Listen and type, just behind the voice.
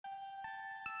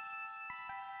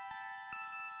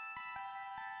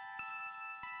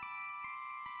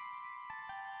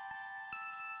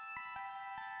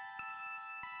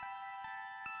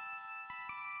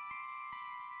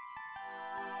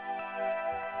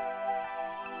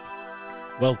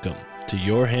Welcome to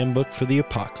Your Handbook for the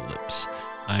Apocalypse.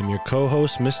 I'm your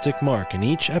co-host, Mystic Mark, and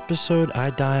each episode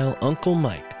I dial Uncle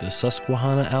Mike, the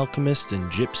Susquehanna alchemist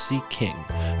and gypsy king,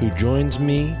 who joins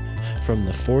me from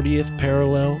the 40th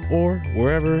parallel or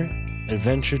wherever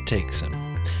adventure takes him.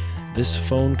 This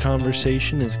phone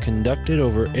conversation is conducted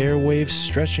over airwaves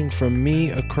stretching from me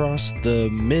across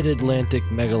the mid-Atlantic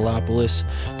megalopolis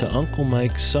to Uncle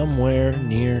Mike somewhere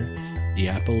near the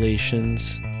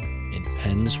Appalachians in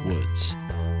Penn's Woods.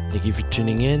 Thank you for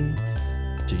tuning in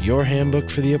to Your Handbook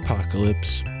for the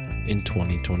Apocalypse in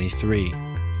 2023.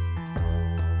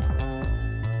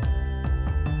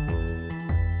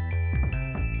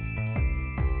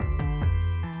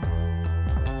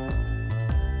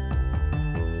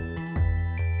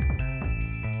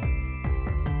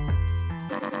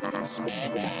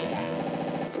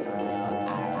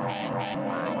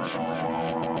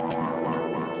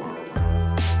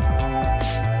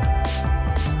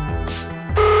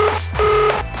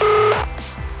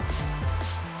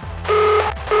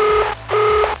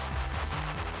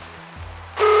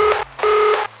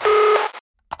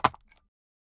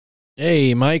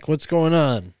 Hey, Mike, what's going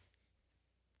on?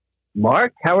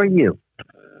 Mark, how are you?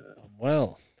 I'm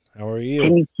well. How are you?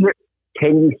 Can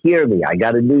you hear me? I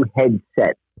got a new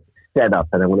headset set up,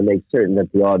 and I want to make certain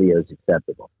that the audio is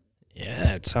acceptable.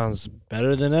 Yeah, it sounds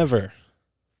better than ever.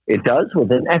 It does? Well,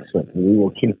 then excellent. We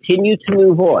will continue to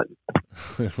move on.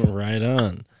 Right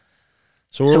on.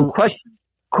 So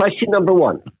question number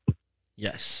one.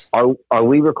 Yes. Are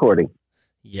we recording?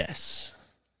 Yes.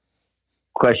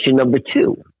 Question number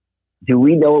two. Do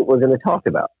we know what we're going to talk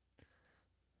about?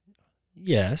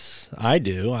 Yes, I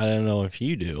do. I don't know if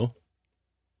you do.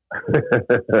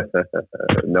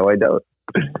 No, I don't.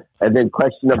 And then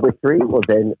question number three, well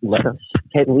then,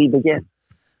 can we begin?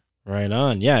 Right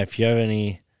on. Yeah, if you have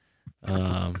any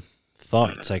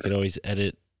thoughts, I could always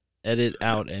edit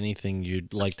out anything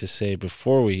you'd like to say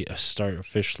before we start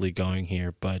officially going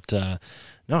here. But no,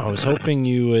 I was hoping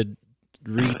you would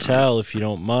retell, if you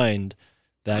don't mind,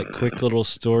 that quick little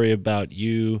story about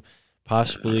you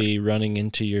possibly running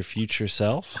into your future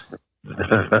self.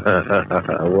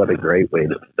 What a great way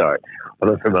to start.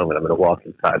 Hold on for a moment. I'm going to walk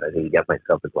inside. I need to get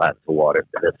myself a glass of water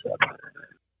for this one.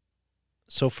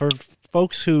 So for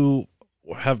folks who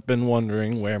have been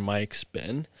wondering where Mike's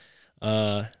been,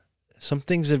 some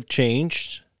things have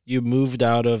changed. You moved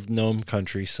out of Nome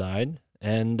Countryside,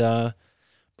 and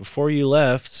before you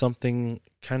left, something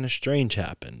kind of strange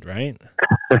happened, right?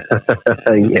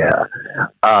 Yeah.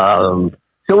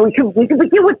 So we can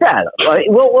begin with that. Right?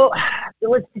 Well,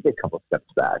 let's take a couple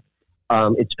steps back.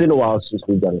 It's been a while since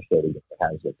we've done a show together,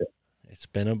 hasn't it? It's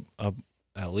been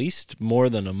at least more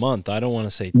than a month. I don't want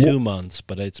to say 2 months,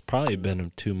 but it's probably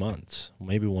been 2 months,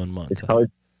 maybe 1 month. It's hard.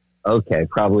 Okay,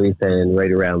 probably then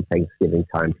right around Thanksgiving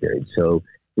time period. So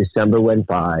December went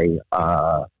by.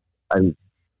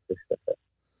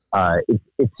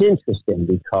 It's interesting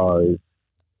because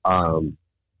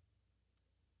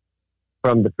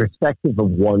from the perspective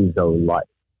of one's own life,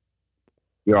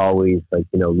 you're always like,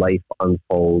 life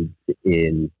unfolds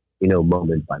in,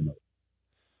 moment by moment.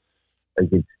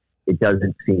 Like it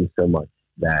doesn't seem so much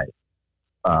that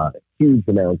huge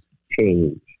amounts of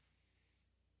change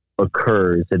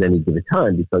occurs at any given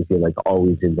time because you're like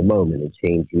always in the moment, and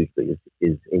change usually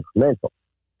is incremental.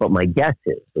 But my guess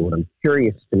is, and what I'm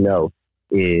curious to know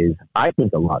is, I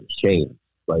think a lot has changed,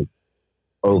 like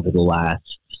over the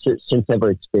last, since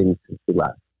ever it's been since we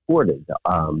last recorded,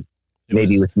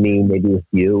 maybe with me, maybe with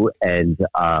you, and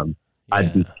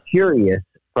I'd be curious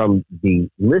from the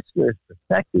listener's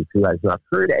perspective who has not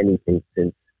heard anything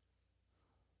since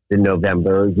the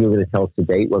November. You were going to tell us the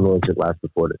date. When was it last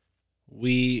recorded?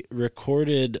 We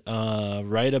recorded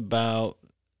right about,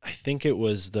 I think it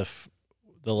was the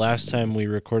last time we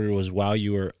recorded was while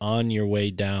you were on your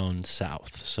way down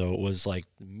south. So it was like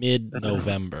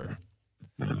mid-November.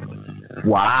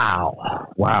 Wow.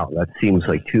 That seems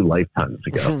like 2 lifetimes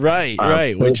ago.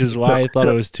 Right. Which is why I thought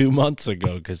it was 2 months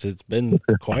ago, because it's been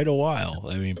quite a while.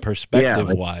 I mean,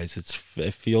 perspective-wise,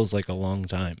 it feels like a long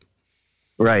time.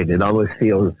 Right. It almost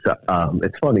feels.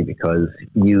 It's funny because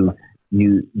you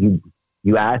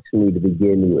asked me to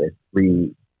begin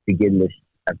this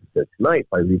episode tonight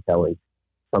by retelling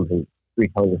a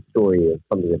story of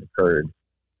something that occurred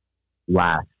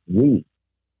last week.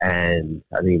 And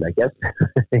I mean, I guess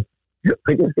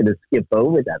we're just going to skip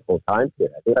over that whole time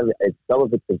period. I think some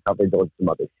of it's been covered on some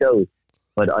other shows,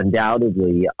 but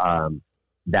undoubtedly,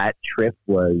 that trip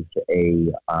was a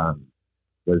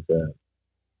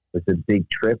big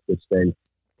trip, which then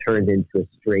turned into a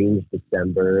strange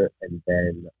December, and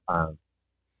then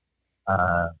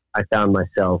I found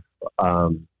myself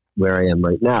where I am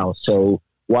right now. So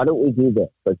why don't we do this?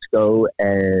 Let's go,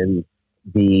 and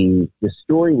the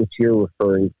story which you're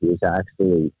referring to is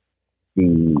actually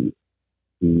the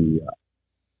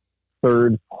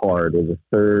third part, or the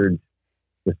third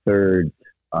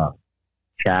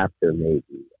chapter,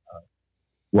 maybe, of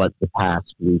what the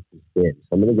past week has been. So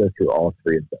I'm going to go through all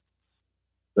three of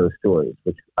those stories,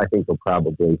 which I think will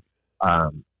probably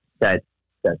set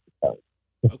the tone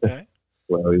Okay.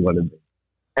 where we want to be.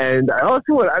 And I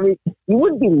also you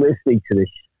wouldn't be listening to this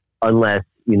unless,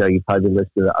 you probably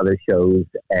listen to the other shows,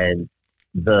 and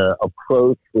the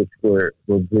approach which we're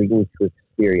bringing to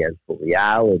experiential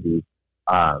reality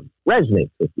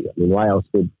resonates with you. I mean, why else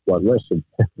would one listen?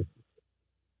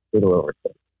 Little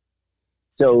overthink.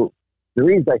 So the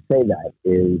reason I say that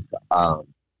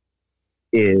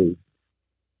is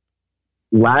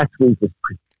last week was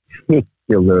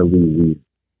particularly weird.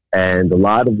 And a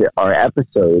lot of our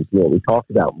episodes, what we talk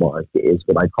about, Mark, is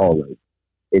what I call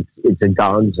it's a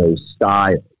gonzo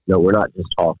style. No, we're not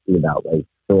just talking about like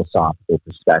philosophical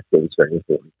perspectives or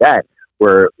anything like that.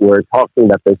 We're talking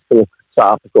about those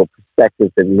philosophical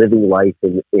perspectives and living life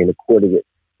in accordance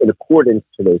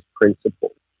to those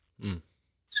principles. Mm.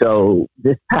 So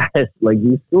this past, like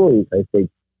these stories, I think,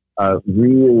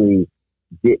 really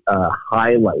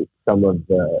highlight some of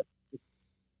the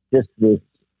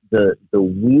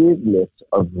weirdness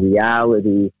of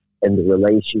reality and the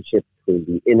relationship between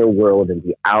the inner world and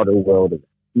the outer world, and the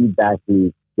feedback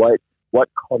loop. What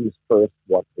comes first?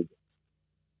 What begins?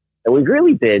 And we've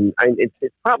really been.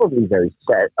 It's probably very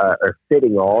set or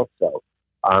fitting. Also,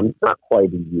 it's not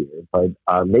quite a year, but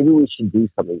maybe we should do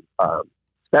something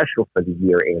special for the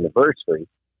year anniversary.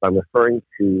 I'm referring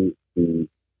to the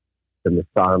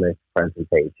Masonic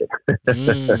presentation.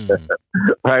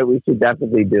 Right, we should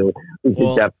definitely do.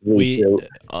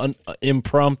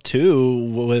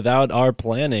 Impromptu, without our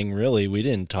planning. Really, we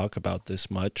didn't talk about this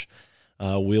much.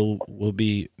 We'll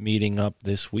be meeting up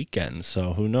this weekend,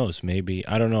 so who knows? Maybe,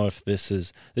 I don't know if this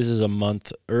is a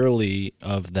month early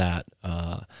of that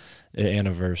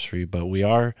anniversary, but we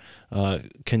are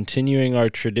continuing our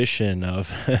tradition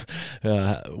of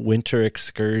winter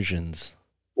excursions.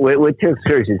 Winter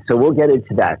excursions. So we'll get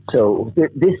into that. So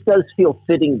this does feel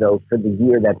fitting, though, for the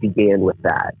year that began with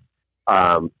that.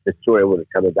 The story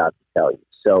I'm about to tell you.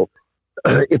 So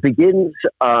it begins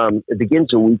a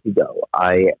week ago.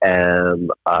 I'm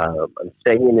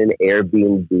staying in an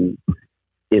Airbnb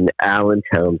in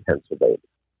Allentown, Pennsylvania.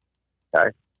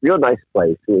 Okay, real nice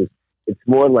place. It's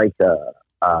more like a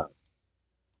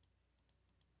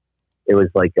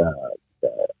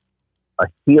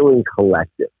healing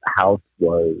collective. The house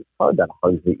was probably about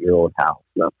 100-year-old house,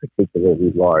 not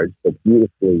particularly large, but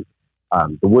beautifully.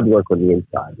 The woodwork on the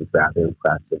inside was rather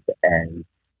impressive, and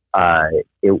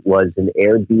it was an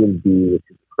Airbnb which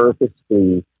is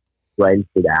purposely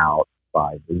rented out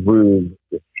by the room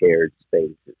with shared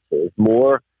spaces. So it's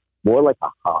more like a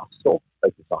hostel,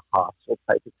 like it's a hostel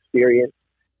type experience,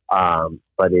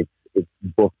 but it's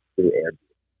booked through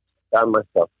Airbnb. Found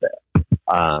myself there.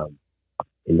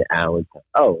 In Allentown.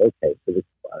 Oh, okay. So this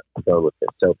I'm going with this.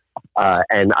 So,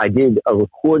 and I did a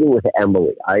recording with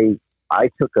Emily. I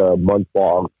took a month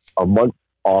off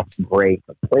break,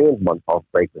 a planned month off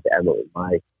break with Emily.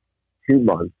 My 2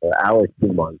 month, our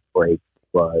 2 month break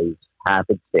was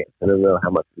happenstance. I don't know how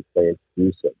much we planned to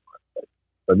do so much,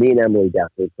 but me and Emily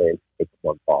definitely planned to take a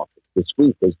month off. This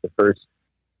week was the first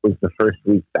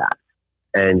week back,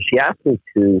 and she asked me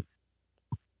to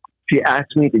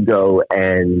go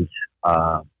and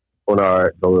on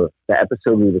the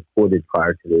episode we recorded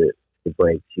prior to the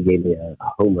break, she gave me a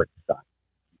homework assignment.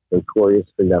 Notorious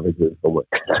for never doing homework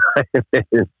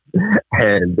assignments,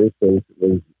 and this was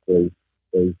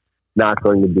not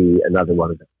going to be another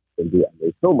one of them. It was going to be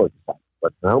Emily's homework assignment.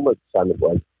 But the homework assignment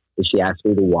was that she asked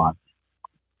me to watch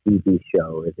a TV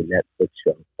show, it's a Netflix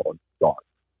show called Dark.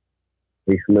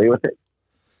 Are you familiar with it?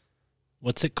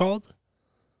 What's it called?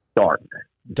 Dark.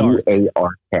 Dark.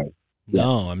 DARK.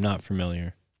 No, I'm not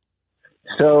familiar.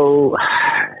 So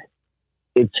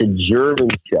it's a German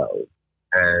show,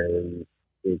 and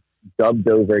it's dubbed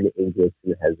over in English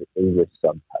and it has an English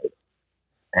subtitle.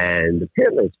 And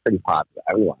apparently it's pretty popular.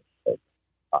 I watched it.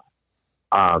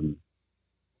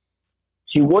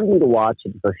 She wanted me to watch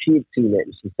it because she had seen it,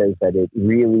 and she says that it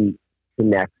really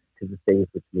connects to the things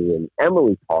that me and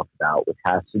Emily talked about, which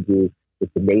has to do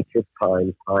with the nature of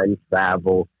time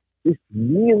travel, just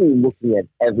really looking at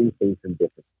everything from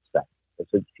different perspectives.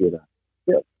 That's what she and I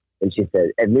did. And she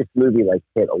said, and this movie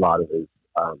hit a lot of this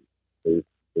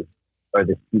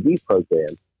TV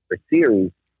program or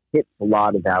series hits a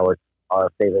lot of our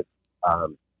favorite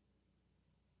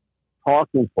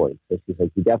talking points. So she's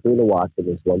like, you definitely want to watch it.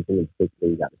 There's one thing in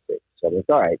particular you got to see. So I'm like,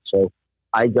 all right. So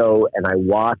I go and I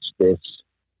watch this.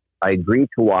 I agreed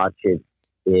to watch it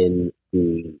in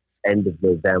the end of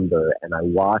November, and I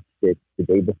watched it the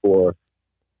day before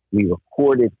we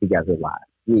recorded together last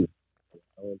week.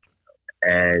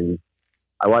 And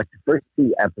I watched the first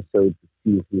 2 episodes of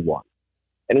season 1.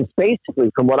 And it's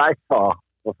basically, from what I saw,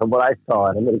 and I'm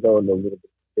going to go into a little bit of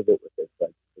pivot with this,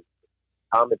 but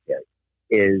commentary,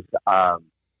 is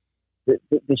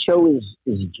the show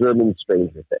is German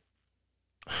Stranger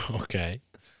Things. Okay.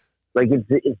 Like, it's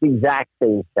the exact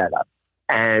same setup.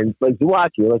 And, like, you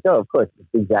watch it, you're like, oh, of course, it's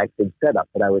the exact same setup.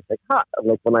 But I was like,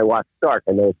 like, when I watched Dark,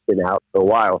 I know it's been out for a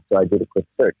while, so I did a quick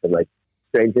search. I'm like,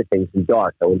 Stranger Things and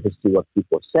Dark, I wanted to see what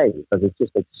people are saying, because it's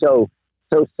just, like, so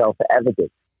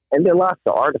self-evident. And there are lots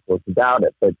of articles about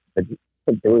it, but there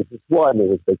was this one, it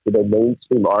was, like,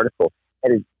 mainstream article,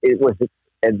 and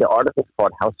and the article's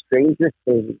called How Stranger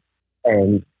Things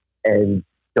and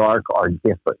Dark are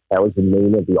different. That was the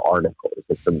name of the article. It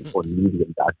was like from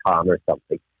medium.com or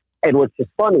something. And what's just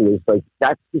funny is, like,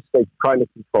 that's just, like, trying to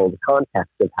control the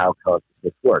context of how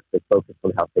consciousness works. They focus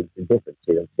on how things are different,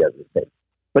 so you don't see other things.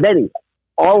 But anyway,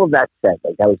 all of that said,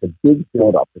 like, that was a big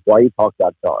build-up. That's why you talk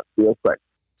about Dark real quick.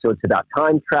 So it's about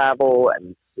time travel,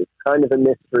 and it's kind of a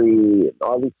mystery, and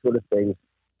all these sort of things.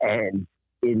 And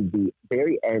in the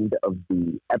very end of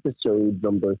the episode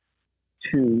number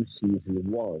 2,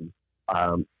 season 1,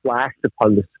 flashed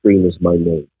upon the screen is my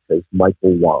name. It says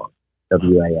Michael Wann,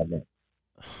 W-A-N-N.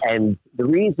 And the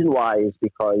reason why is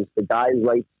because the guy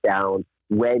writes down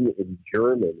when in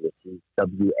German, which is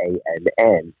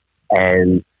W-A-N-N,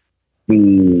 and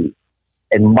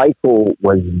Michael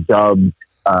was dubbed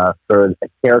for a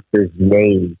character's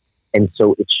name, and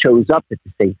so it shows up at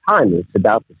the same time. It's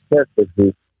about this character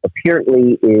who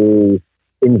apparently is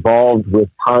involved with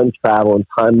time travel and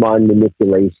timeline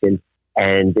manipulation,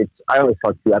 and I only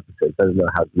saw 2 episodes. I don't know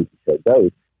how deep the show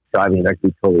goes. So, I mean, I could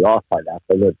be totally off by that,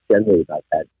 but I know it's generally about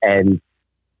that. And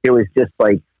it was just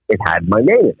like, it had my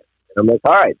name in it. And I'm like,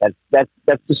 all right, that's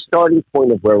the starting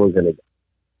point of where we're going to go.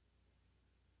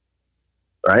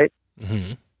 Right?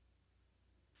 Mm-hmm.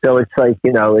 So it's like,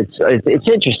 it's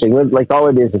interesting. Like, all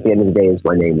it is at the end of the day is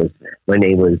my name was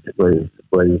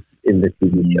in the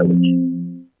TV show.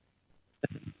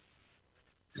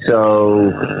 So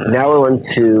now we're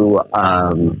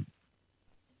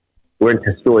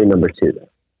into story number 2 then.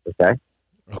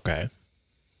 Okay.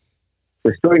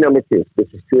 So story number 2, this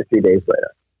is 2 or 3 days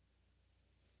later.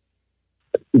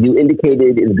 You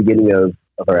indicated in the beginning of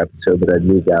our episode that I'd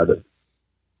moved out of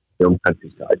film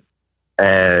countryside,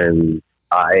 and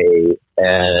I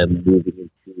am moving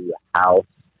into a house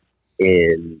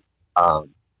in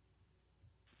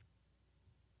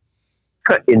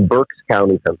Berks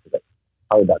County, Pennsylvania,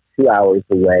 probably about 2 hours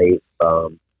away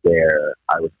from where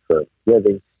I was currently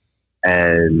living.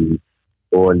 And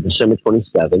on December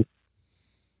 27th,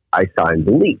 I signed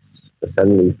the lease. The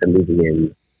lease, I'm moving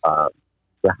in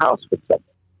the house with someone.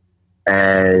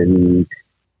 And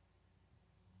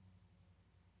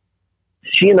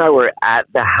she and I were at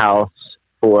the house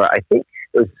for, I think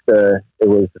it was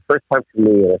the first time for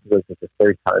me, and I think it was the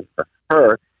third time for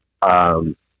her,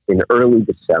 in early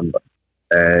December.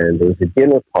 And there was a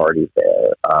dinner party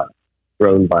there,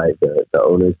 thrown by the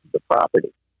owners of the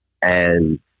property.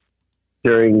 And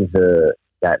during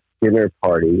that dinner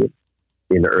party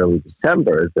in early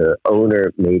December, the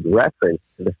owner made reference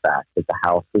to the fact that the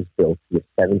house was built in the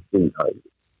 1790s.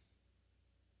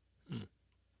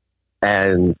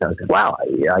 And I was like, wow,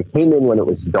 I came in when it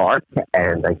was dark,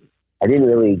 and I didn't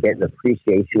really get an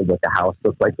appreciation of what the house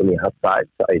looked like on the outside.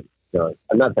 So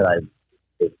not that I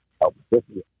didn't help with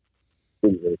it,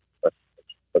 didn't really but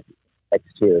the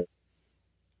exterior.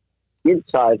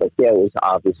 Inside, like, yeah, it was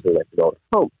obviously like an old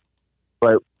home.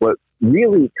 But what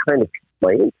really kind of piqued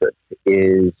my interest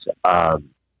is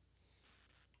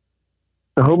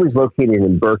the home is located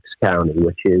in Berks County,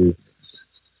 which is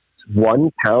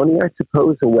one county, I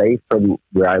suppose, away from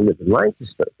where I live in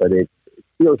Lancaster, but it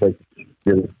feels like it's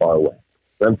really far away.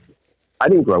 I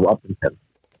didn't grow up in Pennsylvania.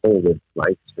 I lived in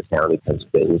Lancaster County,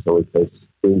 Pennsylvania. It's always the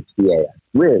same PA I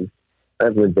lived.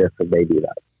 I've lived there for maybe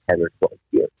about 10 or 12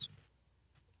 years.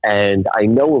 And I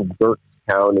know of Berks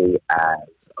County as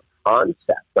a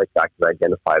concept, like I can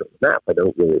identify it on the map. I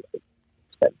don't really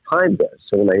spend time there.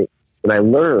 So when I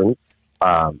learned,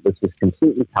 which is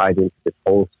completely tied into this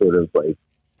whole sort of like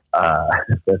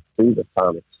the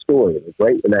Freemasonic story, it was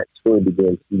right when that story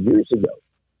began 2 years ago.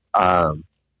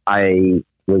 I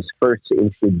was first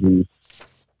introduced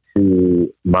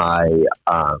to my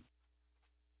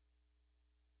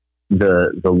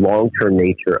the long-term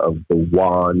nature of the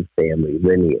Wann family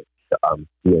lineage,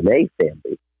 DNA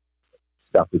family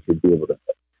stuff we should be able to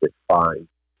find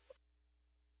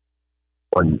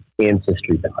on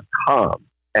Ancestry.com.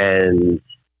 And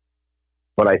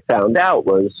what I found out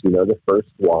was, the first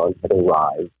Juan had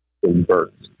arrived in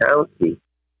Berks County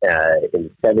in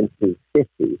the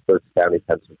 1750s, Berks County,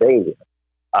 Pennsylvania.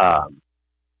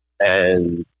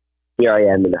 And here I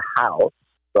am in a house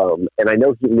and I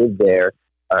know he lived there,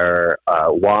 or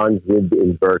Juan lived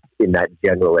in Berks in that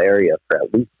general area for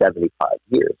at least 75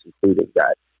 years, including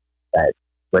that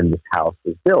when this house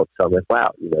was built. So I'm like,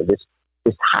 wow,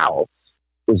 this house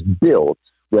was built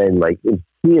when, like, in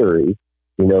theory,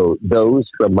 those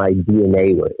from my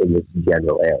DNA were in this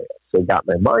general area. So it got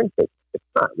my mind thinking.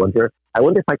 I wonder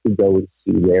if I could go and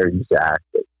see where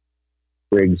exactly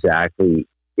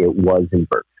it was in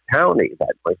Berks County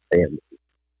that my family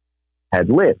had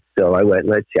lived. So I went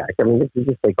and I checked. I mean, this is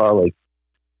just like all like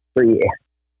free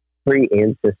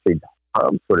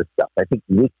Ancestry.com sort of stuff. I think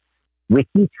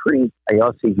WikiTree, I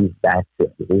also use that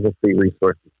too. These are free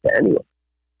resources to anyone.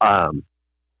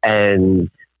 And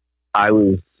I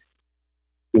was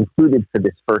included for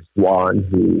this first Juan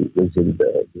who was in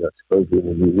the, supposedly in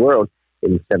the New World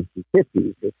in the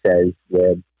 1750s. It says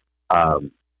that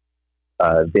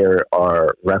there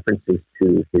are references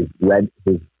to his marriage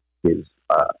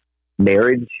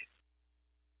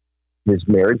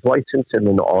license, and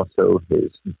then also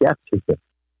his death certificate,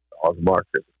 all the markers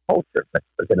of culture.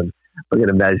 We're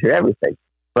gonna measure everything,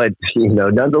 but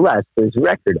nonetheless, there's a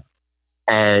record of it.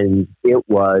 And it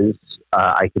was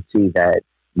I could see that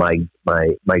my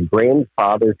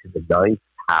grandfather to the ninth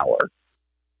power,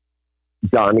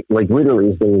 Johnny, like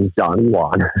literally his name is Johnny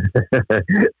Juan,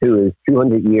 who is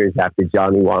 200 years after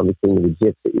Johnny Juan, the king of the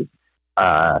Gypsies.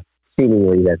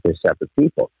 Seemingly that they're separate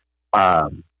people.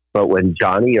 But when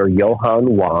Johnny or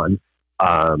Johann Juan,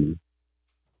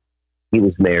 he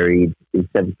was married in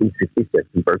 1766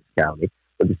 in Berks County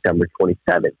on December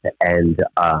 27th. And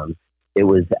it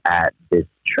was at this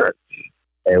church.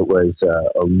 It was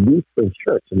a Lutheran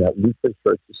church, and that Lutheran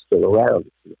church is still around.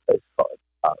 It's in a place called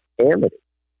Amity.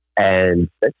 And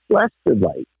that's less than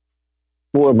like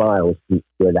 4 miles from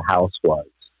where the house was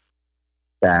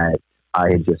that I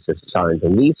had just assigned a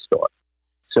lease store.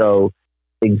 So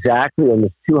exactly on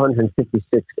this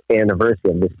 256th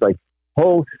anniversary of this like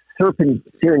whole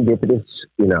serendipitous,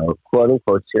 quote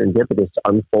unquote serendipitous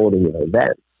unfolding of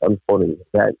events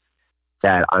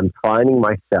that I'm finding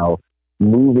myself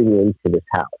moving into this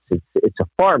house. It's a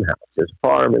farmhouse. There's a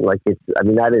farm, and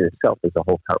that in itself is a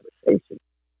whole conversation.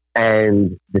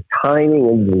 And the timing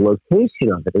and the location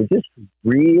of it are just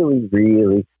really,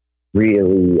 really,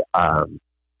 really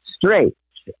strange,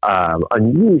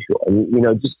 unusual.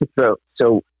 And, just to throw,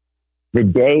 so the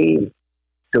day,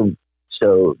 so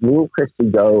me and Christy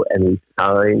go and we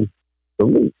sign the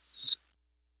lease.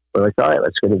 We're like, all right,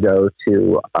 let's go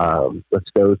to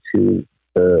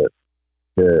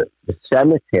the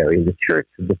cemetery, the church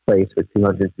of the place where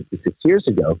 256 years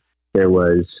ago there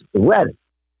was the wedding.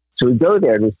 So we go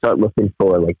there and we start looking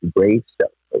for like the gravestone.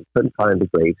 We couldn't find the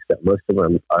gravestone. Most of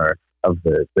them of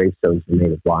the gravestones are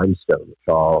made of limestone, which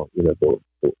all, the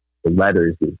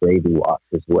letters, the engraving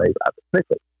washes away rather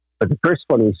quickly. But the first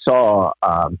one we saw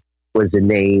was a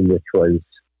name which was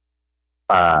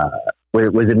a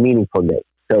meaningful name.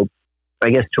 So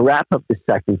I guess to wrap up the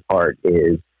second part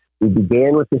is we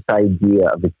began with this idea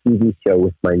of a TV show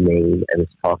with my name and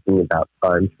it's talking about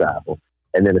time travel.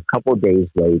 And then a couple of days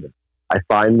later, I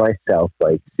find myself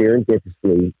like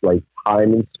serendipitously, like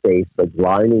time and space, like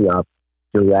lining up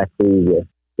directly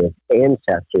with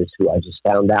ancestors who I just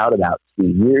found out about 2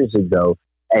 years ago.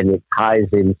 And it ties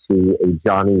into a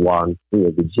Johnny Juan,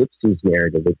 the Gypsies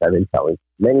narrative that I've been telling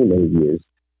for many, many years,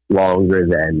 longer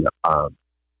than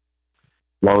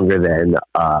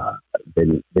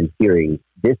hearing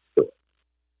this story.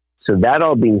 So that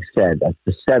all being said, that's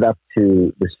the setup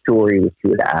to the story which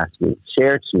you had asked me to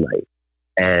share tonight.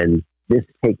 And this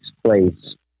takes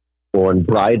place on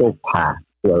Bridle Path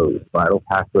Road. Bridle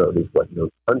Path Road is what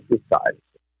the countryside is.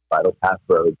 Bridle Path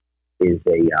Road is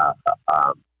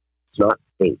it's not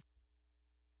safe.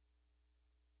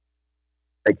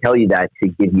 I tell you that to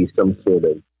give you some sort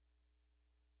of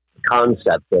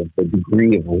concept of the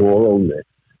degree of ruralness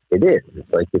it is.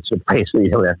 It's like it's a place where you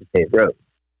don't have to pave roads.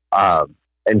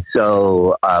 And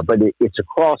so, but it's a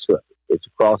crossroad. It's a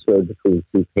crossroad between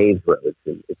two paved roads,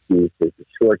 and it's used as a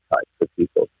shortcut for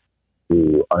people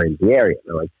who are in the area.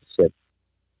 I like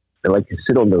to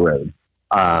sit on the road.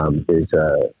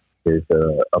 There's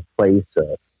a place,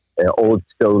 an old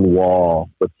stone wall,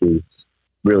 which is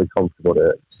really comfortable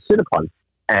to sit upon,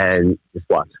 and just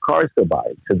watch cars go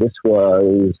by. So this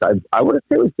was, I would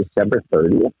say it was December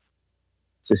 30th.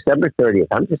 December 30th.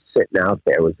 I'm just sitting out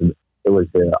there. It was It was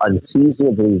an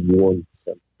unseasonably warm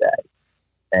summer day,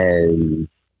 and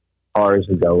cars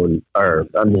were going, or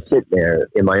I'm just sitting there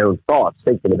in my own thoughts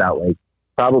thinking about like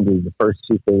probably the first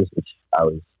two things which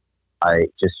I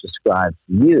just described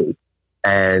to you,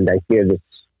 and I hear the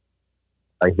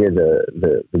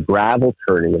gravel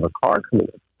turning of a car coming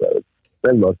up the road.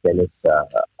 I look, and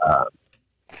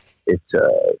it's a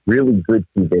really good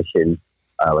condition,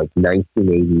 like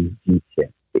 1980s Jeep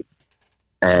Cherokee,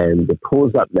 and it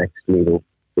pulls up next to me.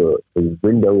 The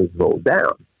window is rolled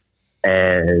down,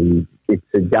 and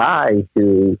it's a guy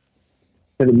who,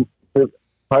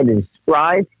 hard to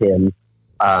describe him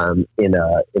in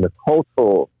a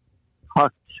cultural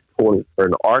touch point for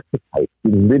an archetype. He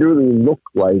literally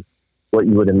looked like what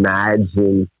you would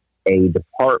imagine a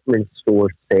department store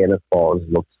Santa Claus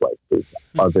looks like his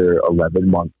other 11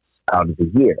 months out of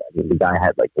the year. I mean, the guy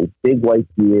had like a big white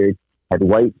beard, had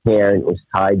white hair, and it was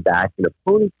tied back in a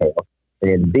ponytail, and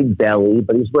he had a big belly,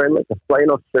 but he's wearing like a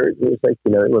flannel shirt, and he was like, he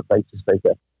looked like just like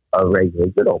a regular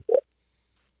good old boy.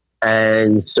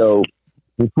 And so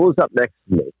he pulls up next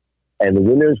to me, and the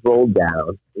windows rolled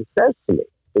down. He says to me,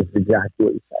 this is exactly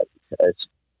what he says. He says,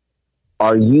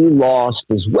 "Are you lost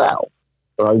as well?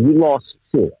 Or are you lost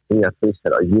too?" I think that's what he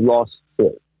said. "Are you lost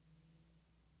too?"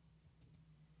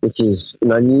 Which is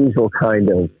an unusual kind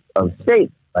of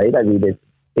statement, right? I mean,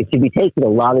 it can be taken a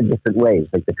lot of different ways.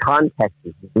 Like the context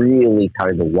is really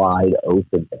kind of wide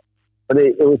open there. But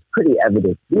it was pretty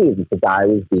evident to me that the guy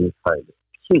was being kind of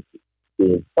cheeky,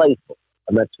 being playful.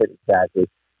 I'm not sure exactly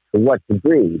to what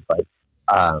degree, but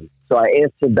so I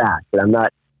answered back, but I'm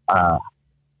not.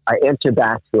 I answered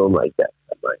back to him like this.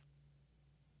 I'm like,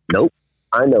 "Nope,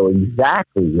 I know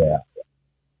exactly where I am,"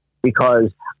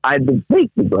 because I've been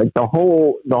thinking like the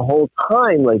whole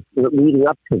time, like leading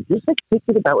up to it, just like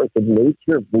thinking about like the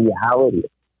nature of reality,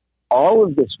 all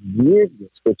of this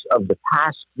weirdness, which of the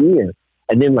past year.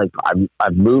 And then, like, I'm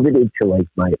moving into like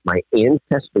my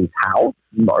ancestors' house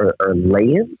or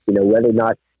land. Whether or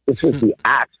not this was the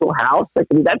actual house. Like,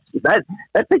 I mean, that's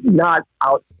like not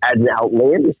an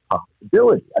outlandish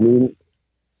possibility. I mean,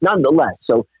 nonetheless.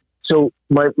 So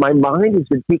my mind has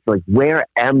been thinking like, where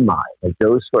am I? Like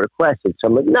those sort of questions. So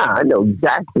I'm like, nah, I know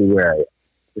exactly where I am.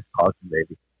 Just talking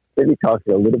maybe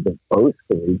talking a little bit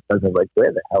boastfully because I'm like,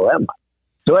 where the hell am I?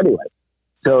 So anyway,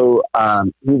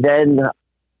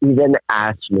 he then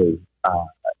asked me,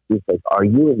 he's like, "Are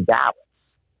you in Dallas?"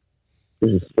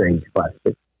 This is a strange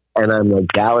question. And I'm like,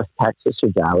 "Dallas, Texas or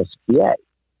Dallas, PA?"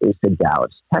 He said,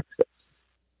 "Dallas, Texas."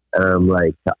 And I'm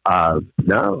like,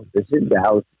 "No, this is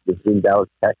Dallas. This is in Dallas,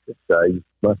 Texas. You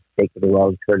must take the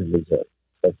wrong turn to Missouri."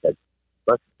 So I said,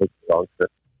 "You must take the wrong turn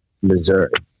to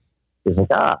Missouri." He's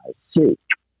like, "I see."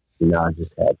 He nods his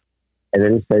head. And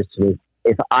then he says to me,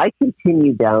 "If I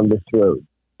continue down this road,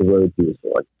 the road he was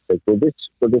on, like, will this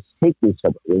take me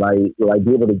somewhere? Will I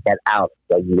be able to get out?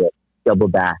 Will I need to double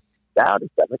back out?" I'm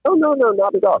like, "Oh, no,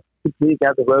 not at all. Continue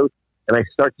down the road." And I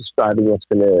start describing what's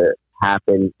going to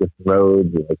happen with the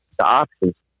road, like the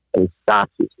options. And he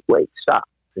stops. He says, "Wait, stop.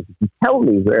 Because if you tell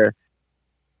me where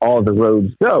all the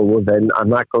roads go, well, then I'm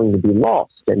not going to be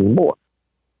lost anymore."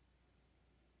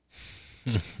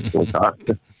 I'm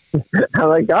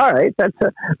like, "All right, that's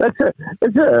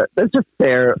a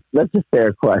fair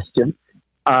question."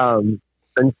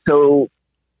 And so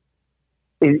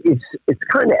it's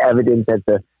kind of evident that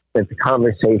the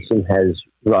conversation has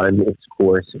run its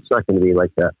course. It's not going to be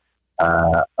like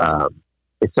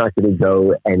it's not going to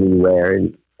go anywhere.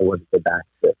 And I want to go back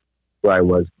to where I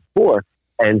was before.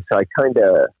 And so I kind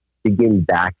of begin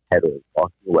backpedaling,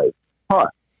 walking away from the car.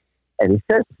 And he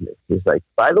says to me, he's like,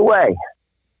 "By the way,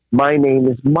 my name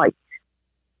is Mike."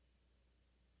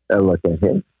 I look at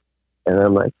him and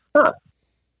I'm like, "Huh,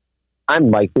 I'm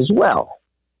Mike as well."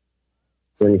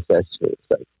 Then he says to me, it's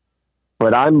like,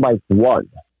 "But I'm Mike 1.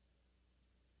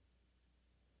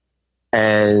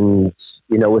 And,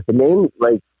 with the name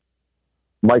like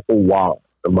Michael Wallen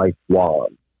or Mike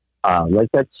Wallen, like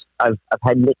I've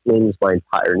had nicknames my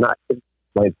entire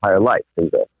life.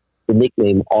 And the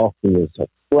nickname often is a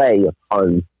play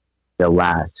upon the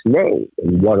last name.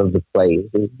 And one of the plays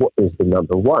is the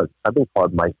number 1. I've been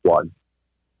called Mike 1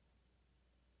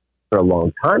 for a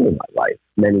long time in my life,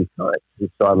 many times.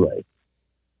 And so I'm like,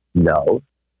 "No,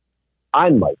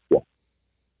 I'm Mike 1.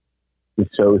 And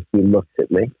so he looks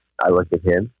at me. I look at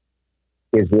him.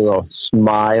 Gives me a little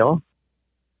smile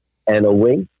and a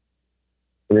wink,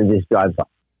 and then just drives off.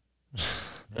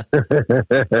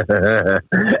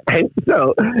 And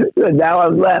so now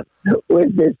I'm left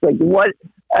with this, like, what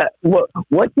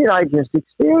did I just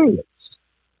experience?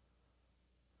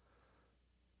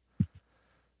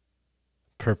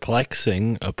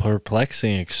 a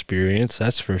perplexing experience,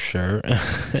 that's for sure.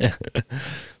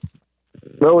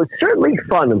 Well, it's certainly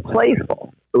fun and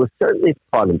playful. It was certainly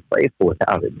fun and playful,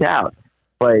 without a doubt.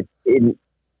 But in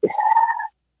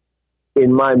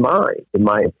my mind, in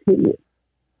my opinion,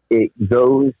 it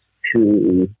goes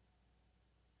to,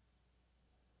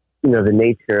 the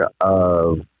nature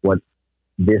of what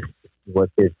this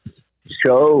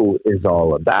show is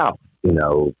all about.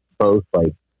 Both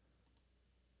like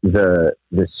the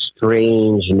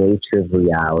strange nature of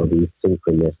reality,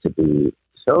 synchronicity,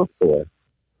 so forth,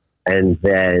 and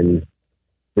then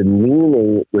the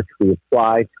meaning which we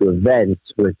apply to events,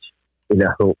 which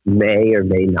may or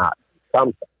may not be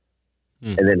something.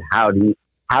 And then how do you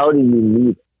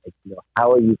meet it?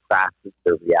 How are you crafting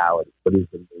the reality? What is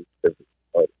the nature of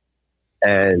reality?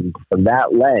 And from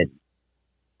that lens,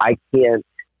 I can't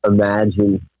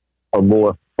imagine a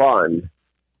more fun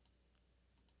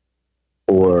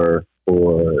or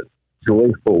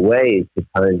joyful way to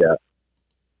kind of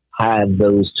have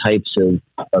those types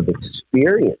of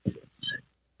experiences,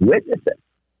 witness it.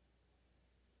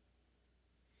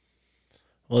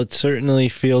 Well, it certainly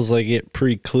feels like it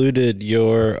precluded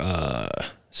your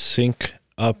sync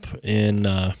up in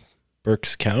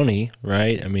Berks County,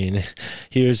 right? I mean,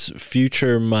 here's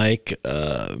future Mike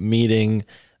meeting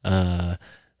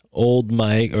old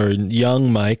Mike, or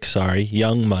young Mike,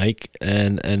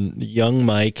 and young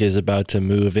Mike is about to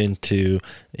move into,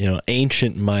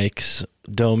 ancient Mike's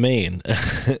domain.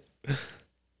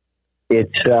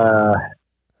 It's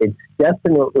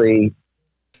definitely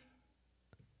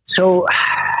so.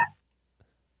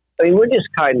 I mean, we're just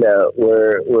kind of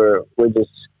we're just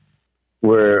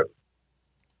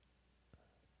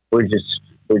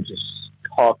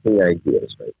talking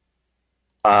ideas, right?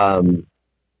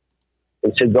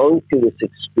 And so going through this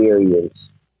experience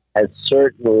has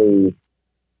certainly,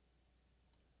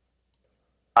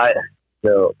 on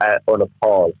a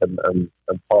pause, I'm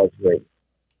pausing right.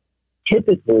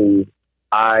 Typically,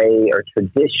 or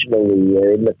traditionally,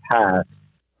 or in the past,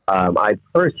 I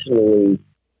personally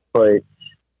put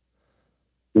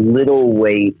little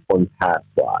weight on past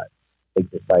lives, like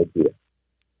this idea.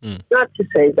 Not to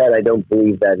say that I don't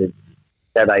believe that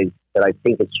I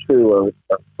think it's true or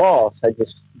false. I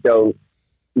just don't.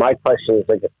 My question is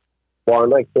like,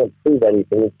 one, I can't prove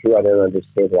anything, and two, I don't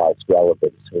understand why it's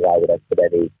relevant. So why would I put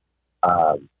any?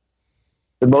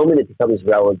 The moment it becomes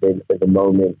relevant, or the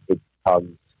moment it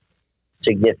becomes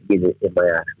significant in my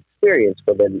actual experience,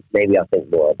 well, then maybe I'll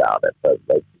think more about it. But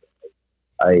like,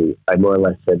 I more or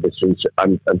less said this is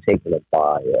I'm taking it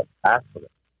by pass on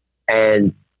it,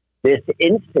 and this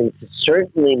instance is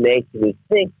certainly making me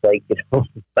think, like, what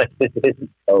is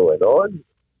going on?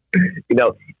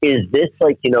 Is this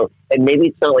like, and maybe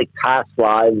it's not like past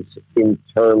lives in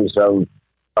terms of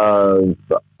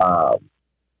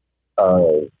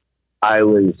I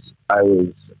was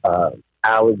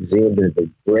Alexander the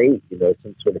Great,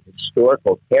 some sort of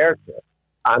historical character.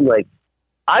 I'm like,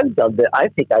 I've done that. I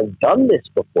think I've done this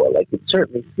before. Like, it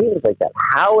certainly seems like that.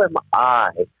 How am I,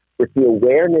 with the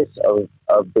awareness of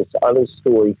this other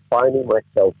story, finding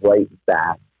myself right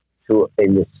back to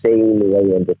in the same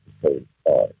land at the same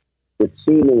time, with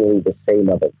seemingly the same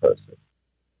other person?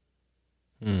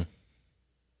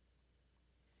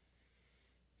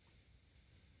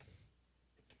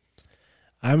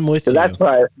 I'm with you. That's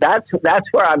where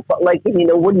I'm like,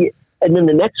 what do you? And then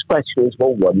the next question is,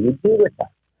 well, what do you do with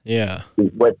that? Yeah.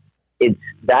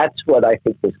 That's what I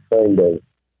think is kind of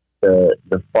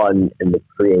the fun and the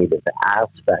creative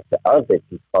aspect of it,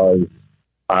 because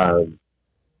to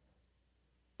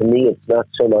me, it's not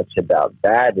so much about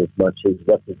that as much as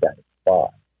what does that imply.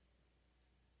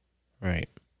 Right.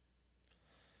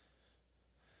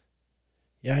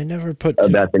 Yeah, I never put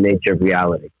about the nature of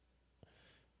reality.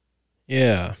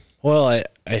 Yeah. Well,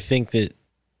 I think that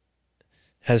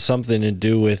has something to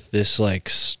do with this like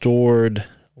stored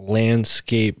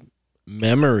landscape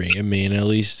memory. I mean, at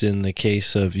least in the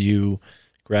case of you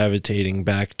gravitating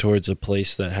back towards a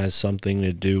place that has something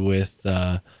to do with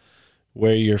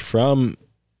where you're from.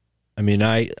 I mean,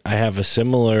 I have a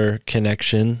similar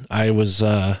connection. I was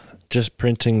just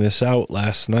printing this out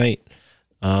last night.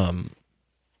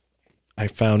 I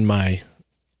found my,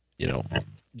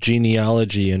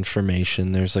 genealogy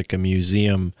information. There's like a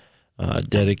museum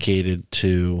dedicated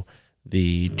to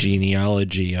the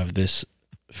genealogy of this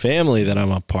family that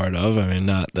I'm a part of. I mean,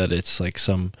 not that it's like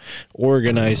some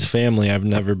organized family. I've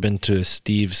never been to a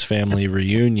Steve's family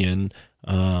reunion,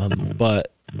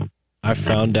 but I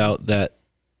found out that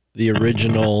the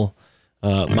original,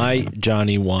 my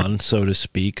Johnny One, so to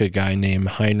speak, a guy named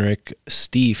Heinrich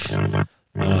Stief,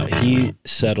 he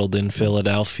settled in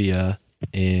Philadelphia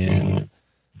in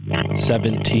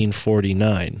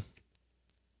 1749.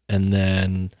 And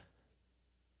then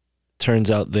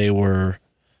turns out they were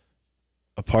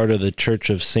a part of the Church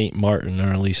of St. Martin,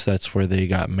 or at least that's where they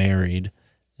got married.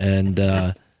 And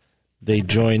they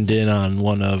joined in on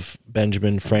one of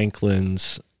Benjamin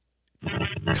Franklin's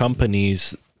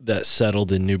companies that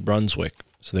settled in New Brunswick.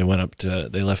 So they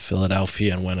left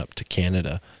Philadelphia and went up to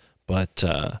Canada. But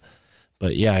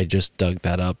yeah, I just dug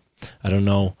that up. I don't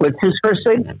know. What's his first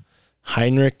name?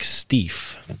 Heinrich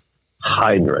Stieff.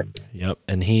 Heinrich. Yep,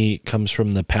 and he comes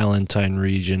from the Palatine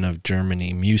region of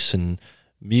Germany, Musingen.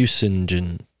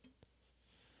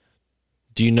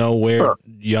 Do you know where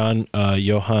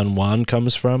Johann Juan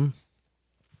comes from?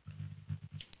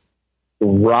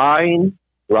 Rhinland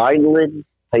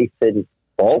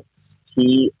 -Pfalz,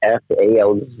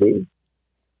 T-F-A-L-Z.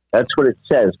 That's what it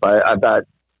says, but I'm not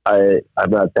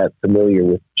that familiar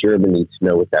with Germany to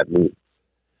know what that means.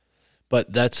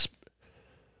 But that's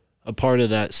a part of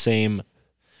that same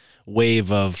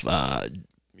wave of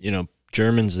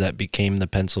Germans that became the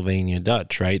Pennsylvania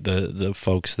Dutch, right? The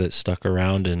folks that stuck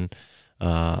around and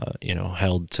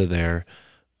held to their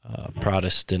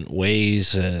Protestant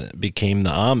ways became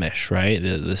the Amish, right?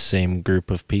 The same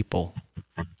group of people.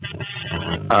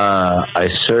 I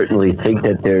certainly think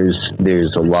that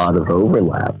there's a lot of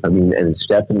overlap. I mean, and it's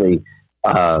definitely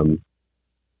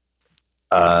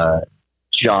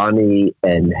Johnny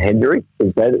and Hendrik.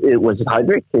 Was it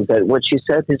Heinrich? Is that what you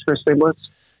said his first name was?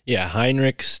 Yeah,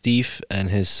 Heinrich Stieff and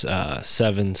his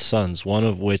 7 sons, one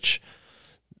of which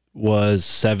was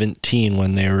 17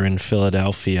 when they were in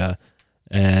Philadelphia.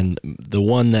 And the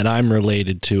one that I'm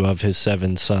related to of his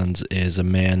 7 sons is a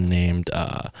man named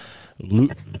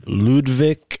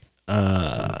Ludwig.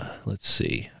 Let's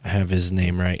see. I have his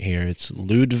name right here. It's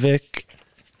Ludwig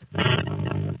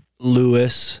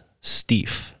Louis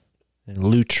Stieff. And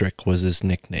Lutrick was his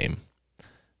nickname.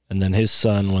 And then his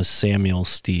son was Samuel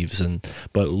Steeves.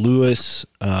 But Ludwig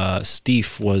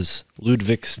Stieff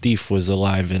was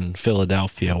alive in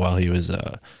Philadelphia while he was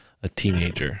a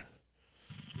teenager.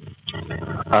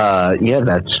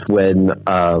 That's when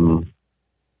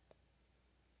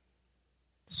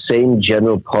same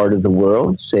general part of the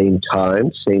world, same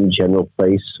time, same general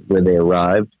place where they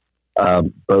arrived.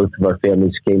 Both of our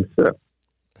families came through.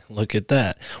 Look at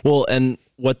that. Well, and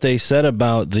what they said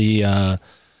about the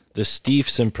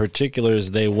Stieffs in particular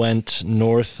is they went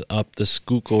north up the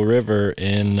Schuylkill River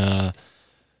in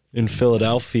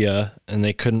Philadelphia, and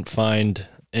they couldn't find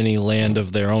any land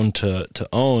of their own to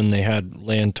own. They had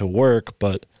land to work,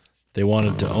 but they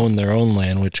wanted to own their own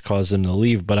land, which caused them to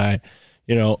leave. But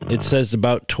it says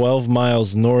about 12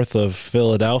 miles north of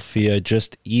Philadelphia,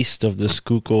 just east of the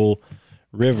Schuylkill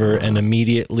River and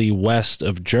immediately west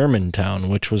of Germantown,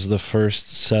 which was the first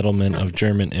settlement of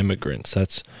German immigrants.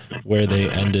 That's where they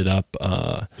ended up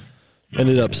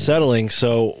settling.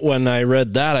 So when I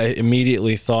read that, I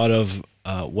immediately thought of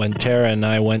when Tara and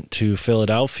I went to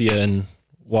Philadelphia and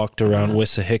walked around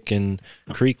Wissahickon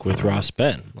Creek with Ross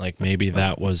Ben. Like maybe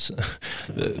that was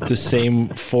the same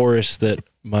forest that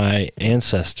my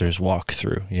ancestors walked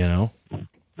through,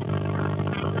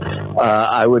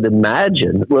 I would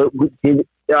imagine. Well,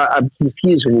 I'm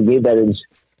confused when you gave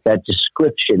that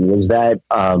description. Was that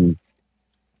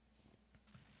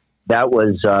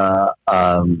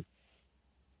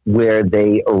where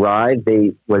they arrived?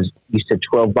 You said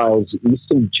 12 miles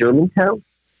east of Germantown?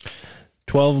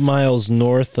 12 miles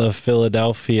north of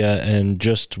Philadelphia and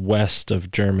just west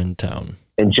of Germantown.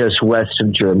 And just west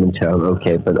of Germantown,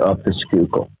 okay, but up the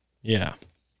Schuylkill. Yeah,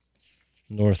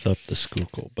 north up the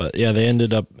Schuylkill. But yeah, they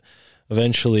ended up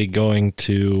eventually going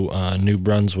to New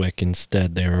Brunswick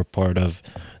instead. They were part of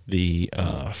the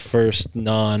first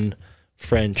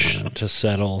non-French to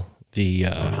settle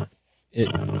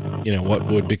what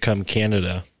would become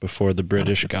Canada before the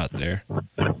British got there.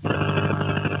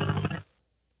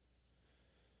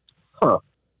 Huh.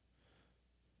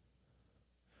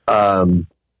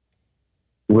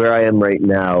 Where I am right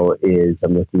now is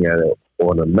I'm looking at it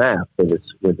on a map where this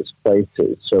place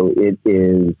is. So it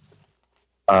is,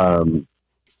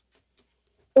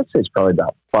 let's say it's probably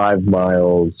about 5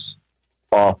 miles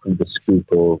off of the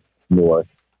Schuylkill north,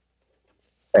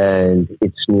 and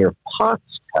it's near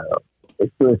Pottstown.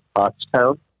 It's near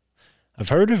Pottstown. I've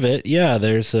heard of it. Yeah,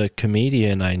 there's a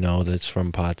comedian I know that's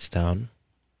from Pottstown.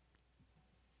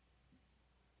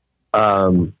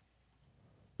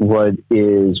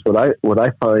 What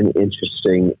I find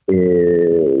interesting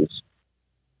is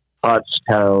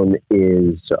Pottstown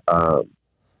is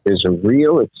there's a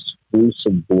real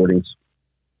exclusive boarding school.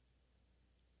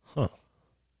 Huh.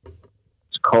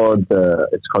 It's called the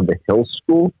Hill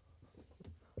School.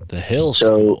 The Hill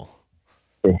School.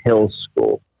 The Hill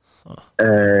School.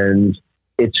 and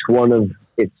it's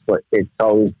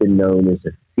always been known as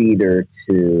a feeder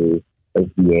to like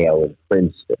Yale and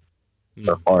Princeton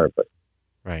or Harvard.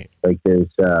 Right. Like there's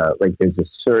a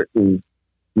certain,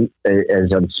 as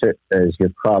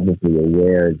you're probably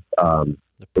aware,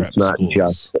 it's not schools.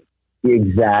 just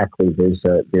exactly. There's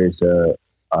a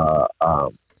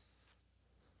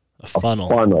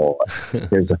funnel.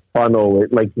 There's a funnel.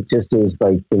 Like it just is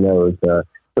like the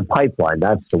pipeline.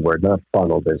 That's the word, not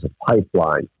funnel. There's a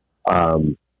pipeline.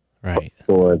 Right.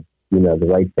 For the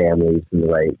right families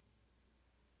and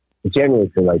generally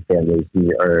for the right families,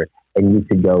 and you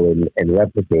could go and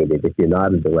replicate it if you're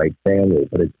not in the right family.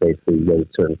 But it's basically you go to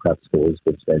certain prep schools,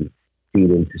 which then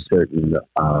feed into certain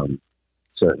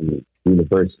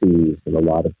universities and a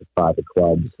lot of the private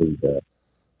clubs and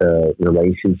the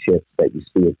relationships that you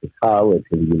see at the college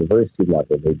and the university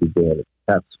level. They began at the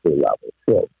prep school level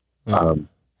too.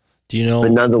 Do you know?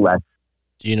 But nonetheless,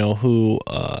 do you know who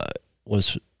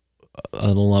was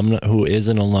an alumni? Who is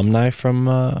an alumni from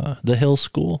the Hill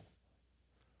School?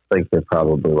 Like there are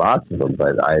probably lots of them,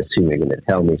 but I assume you're going to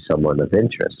tell me someone of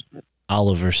interest.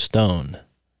 Oliver Stone,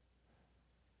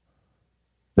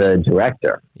 the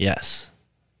director. Yes.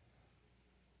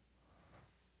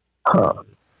 Huh.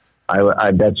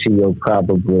 I bet you'll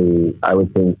probably. I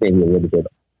would think maybe a little bit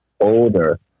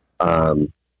older,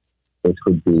 which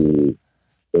would be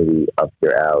maybe up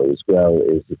your alley as well.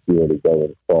 Is if you were to go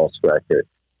in false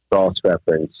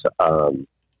reference.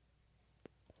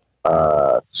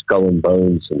 Skull and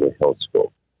Bones in the Hill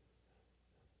School.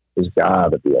 There's got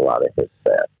to be a lot of hits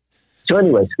there. So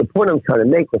anyways, the point I'm trying to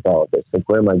make with all of this, like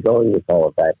where am I going with all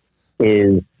of that,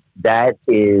 is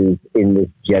in this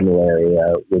general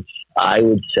area, which I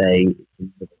would say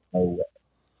is nowhere.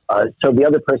 So the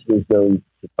other person who's known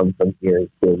to come from here is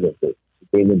Daniel Boone.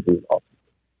 Daniel Boone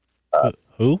also.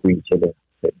 Who?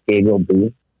 Daniel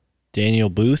Boone. Daniel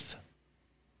Booth?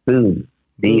 Boone.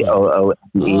 Boone,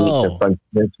 the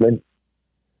Frenchman.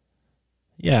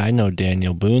 Yeah, I know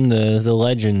Daniel Boone, the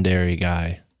legendary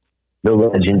guy. The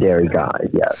legendary guy,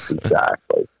 yes,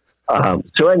 exactly.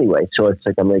 So anyway, so it's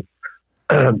like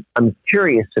I'm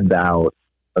curious about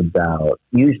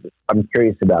usually I'm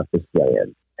curious about this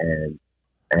land and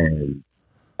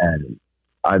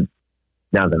I've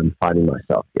now that I'm finding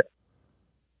myself here,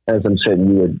 as I'm certain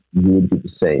you would do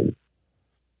the same.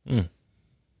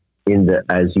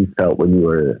 As you felt when you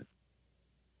were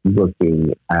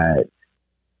looking at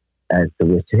the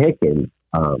Wissahickon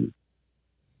when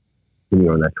you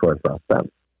were on that tour for them.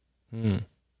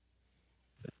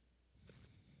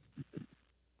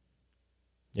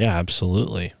 Yeah,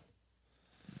 absolutely.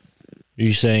 Are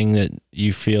you saying that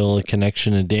you feel a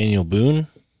connection to Daniel Boone?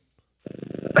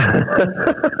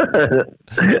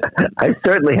 I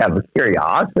certainly have a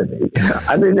curiosity.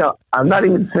 I mean, no, I'm not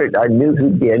even certain I knew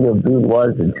who Daniel Boone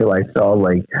was until I saw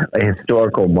like a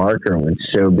historical marker and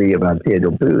showed me about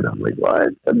Daniel Boone. I'm like, what?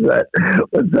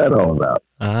 What's that all about?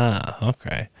 Ah,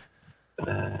 okay.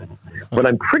 But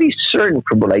I'm pretty certain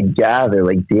from what I gather,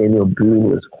 like Daniel Boone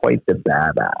was quite the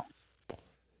badass.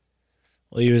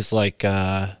 Well, he was like,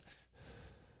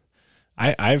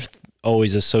 I've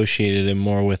always associated him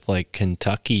more with like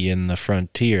Kentucky and the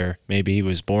frontier. Maybe he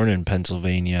was born in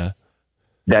Pennsylvania.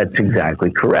 That's exactly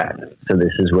correct. So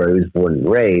this is where he was born and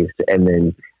raised, and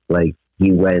then like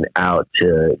he went out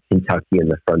to Kentucky and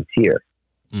the frontier.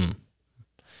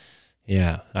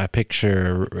 Yeah, I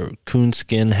picture a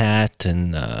coonskin hat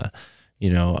and a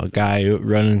guy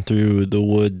running through the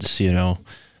woods,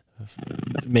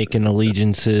 making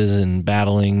allegiances and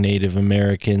battling Native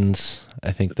Americans.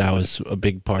 I think that was a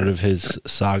big part of his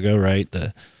saga, right?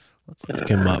 Let's look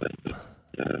him up.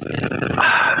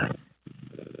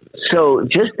 So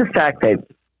just the fact that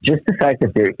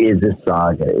there is a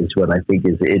saga is what I think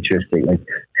is interesting. Like,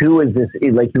 who is this?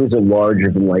 Like, he was a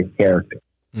larger than life character.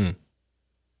 And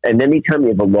anytime you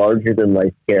have a larger than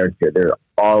life character, there are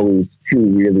always two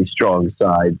really strong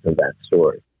sides of that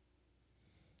story.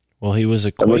 Well, he was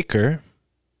a Quaker.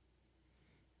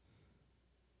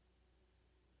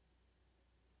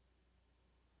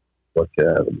 Look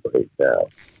at him right now.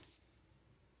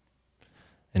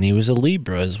 And he was a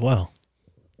Libra as well.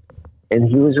 And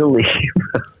he was a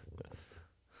Libra.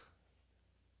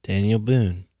 Daniel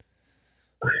Boone.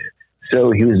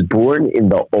 So he was born in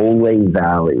the Olay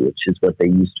Valley, which is what they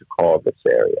used to call this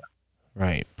area.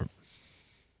 Right.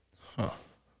 Huh.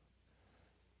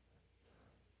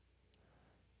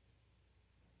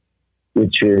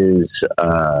 Which is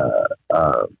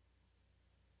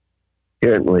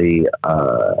apparently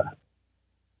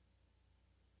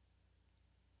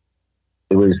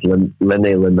it was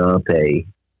Lenni Lenape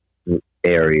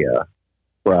area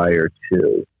prior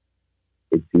to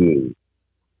it being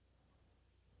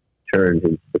turned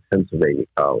into the Pennsylvania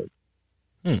College.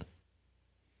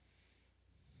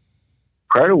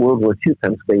 Prior to World War II,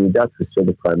 Pennsylvania Dutch was still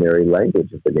the primary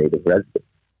language of the native residents.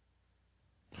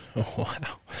 Oh,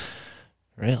 wow.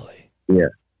 Really? Yeah.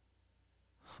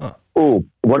 Huh. Oh,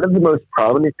 one of the most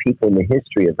prominent people in the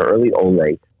history of early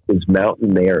Ole is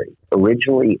Mountain Mary,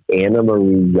 originally Anna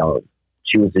Marie Young.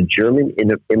 She was a German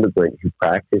immigrant who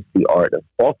practiced the art of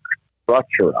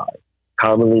Butcherai,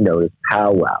 commonly known as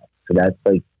powwow. So that's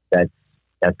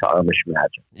Amish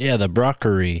magic. Yeah, the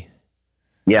brockery.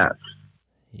 Yes.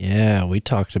 Yeah, we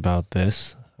talked about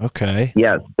this. Okay.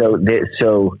 Yes.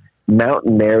 So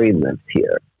Mountain Mary lived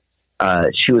here.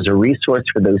 She was a resource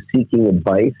for those seeking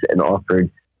advice and offered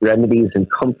remedies and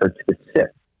comfort to the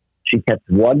sick. She kept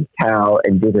one cow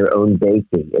and did her own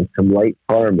baking and some light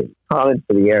farming, common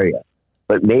for the area,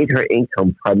 but made her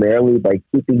income primarily by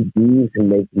keeping bees and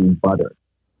making butter.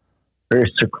 Her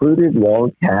secluded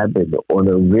log cabin on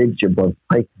a ridge above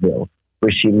Pikeville,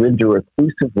 where she lived a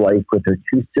reclusive life with her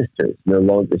two sisters, no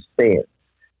longer stands.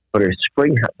 But her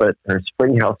spring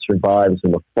house survives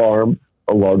on a farm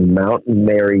along Mountain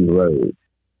Mary Road.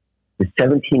 The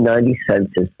 1790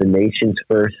 census, the nation's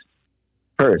first,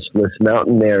 lists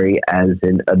Mountain Mary as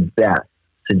an abbess,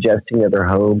 suggesting that her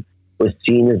home was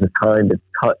seen as a kind of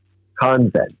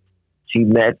convent. She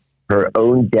met her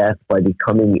own death by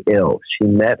becoming ill.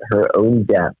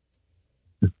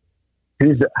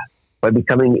 By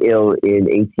becoming ill in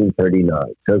 1839.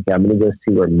 So okay, I'm going to go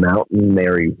see where Mountain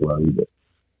Mary Road is.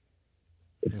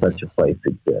 If such a place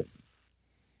exists.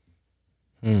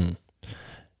 It's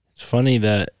funny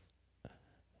that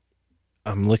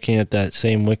I'm looking at that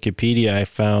same Wikipedia. I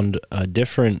found a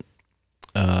different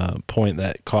point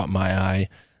that caught my eye.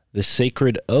 The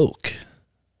Sacred Oak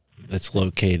that's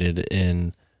located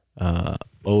in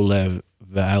Ole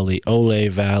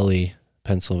Valley,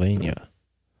 Pennsylvania.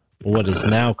 What is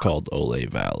now called Ole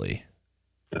Valley.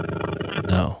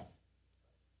 No.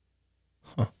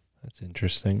 Huh. That's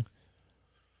interesting.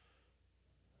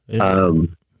 Go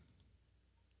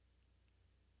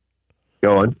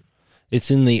on.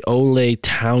 It's in the Ole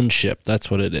Township. That's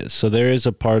what it is. So there is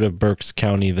a part of Berks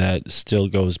County that still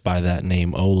goes by that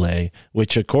name, Ole,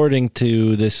 which according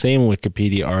to the same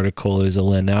Wikipedia article is a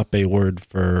Lenape word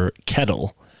for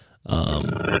kettle.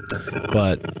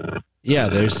 But yeah,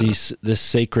 there's this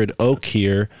sacred oak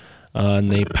here, and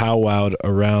they powwowed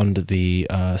around the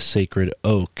sacred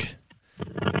oak.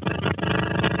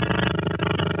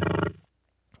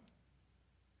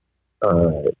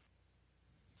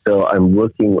 So I'm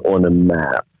looking on a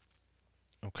map.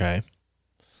 Okay.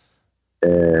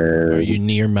 And are you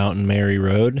near Mountain Mary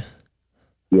Road?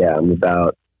 Yeah, I'm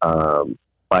about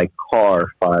by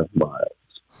car 5 miles.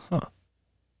 Huh.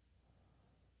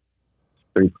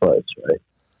 Pretty close, right?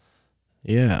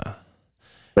 Yeah.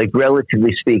 Like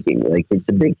relatively speaking, like it's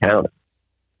a big town.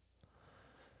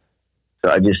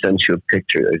 So I just sent you a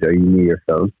picture. Are you near your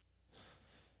phone?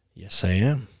 Yes, I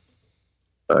am.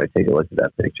 All right, take a look at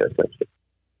that picture I sent you.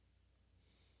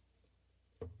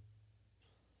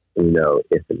 You know,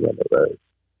 if and when it road.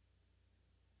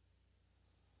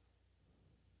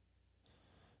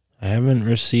 I haven't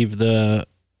received the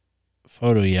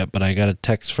photo yet, but I got a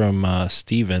text from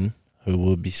Steven, who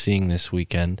we'll be seeing this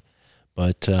weekend.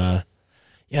 But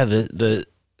yeah, the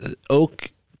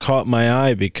oak caught my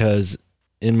eye because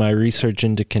in my research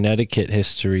into Connecticut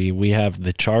history, we have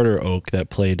the charter oak that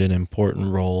played an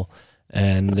important role,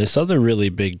 and this other really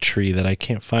big tree that I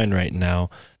can't find right now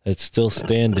that's still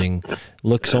standing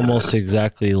looks almost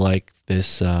exactly like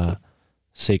this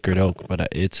sacred oak, but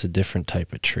it's a different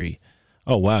type of tree.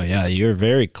 Oh, wow, yeah, you're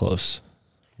very close,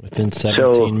 within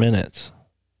 17 minutes.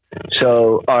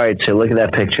 So, all right, so look at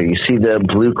that picture. You see the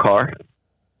blue car?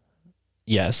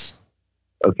 Yes.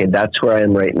 Okay, that's where I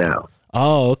am right now.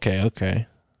 Oh, okay.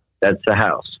 That's the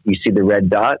house. You see the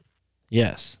red dot?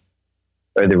 Yes.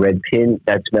 Or the red pin?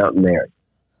 That's Mountain Mary.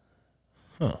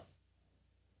 Huh.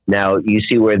 Now, you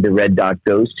see where the red dot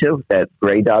goes to? That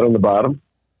gray dot on the bottom?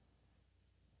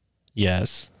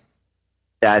 Yes.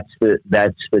 That's the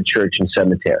church and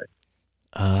cemetery.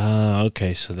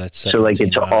 Okay, so that's so like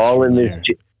it's all in this,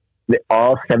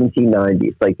 all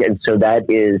 1790s. Like, and so that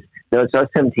is it's not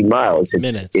 17 miles. It's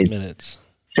minutes.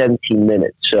 17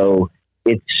 minutes. So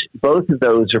it's both of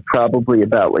those are probably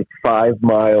about like 5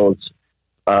 miles.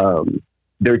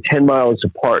 They're 10 miles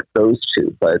apart, those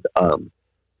two, but from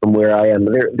where I am,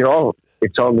 they're all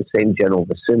it's all in the same general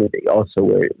vicinity. Also,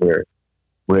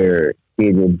 where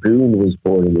Daniel Boone was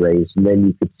born and raised, and then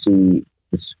you could see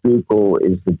the Schuylkill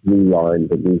is the blue line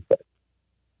beneath it.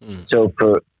 So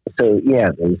yeah,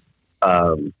 there's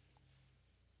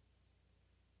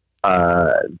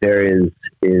there is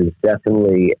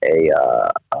definitely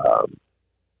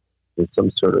there's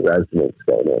some sort of resonance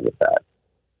going on with that.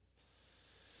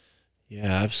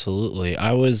 Yeah, absolutely.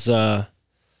 I was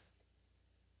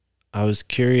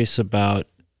curious about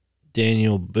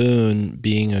Daniel Boone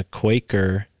being a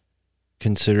Quaker,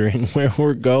 considering where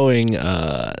we're going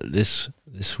this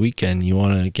weekend. You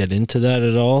want to get into that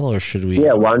at all, or should we?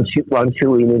 Yeah, why don't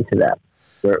you lean into that?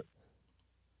 Sure.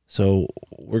 So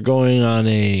we're going on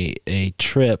a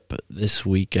trip this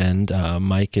weekend.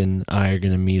 Mike and I are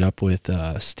going to meet up with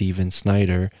Steven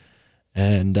Snyder,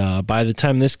 and by the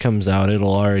time this comes out,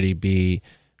 we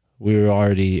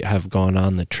already have gone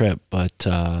on the trip. But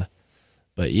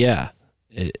yeah,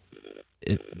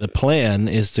 the plan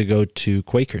is to go to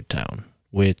Quakertown,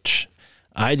 which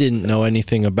I didn't know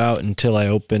anything about until I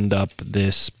opened up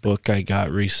this book I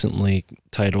got recently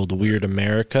titled Weird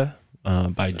America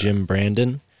by Jim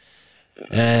Brandon.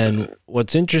 And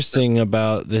what's interesting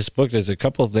about this book, there's a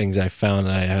couple of things I found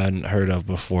that I hadn't heard of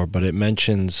before, but it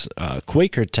mentions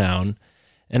Quakertown.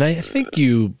 And I think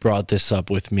you brought this up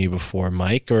with me before,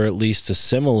 Mike, or at least a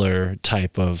similar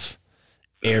type of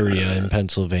area in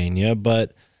Pennsylvania,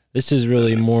 but this is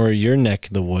really more your neck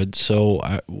of the woods. So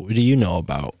what do you know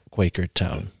about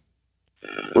Quakertown?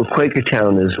 Well,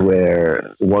 Quakertown is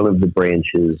where one of the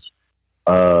branches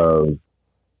of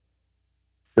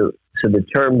so the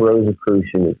term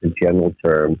Rosicrucian is a general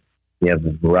term. You have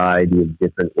a variety of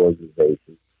different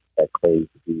organizations that claim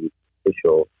to be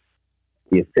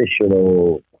the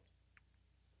official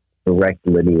direct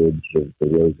lineage of the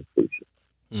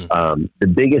Rosicrucians. The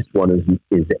biggest one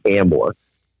is AMORC,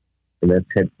 and that's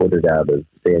headquartered out of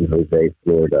San Jose,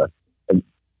 Florida. And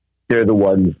they're the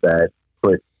ones that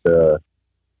put the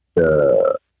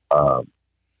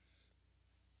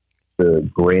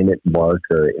granite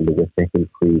marker in the Wissahickon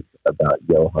Creek about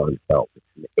Johann Felt.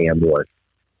 It's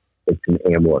an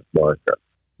AMORC marker.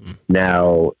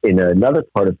 Now, in another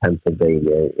part of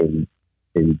Pennsylvania,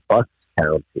 in Bucks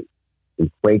County,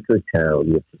 in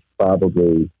Quakertown, which is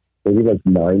probably maybe like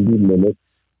 90 minutes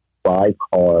by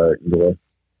car north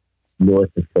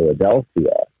of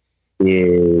Philadelphia,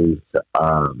 is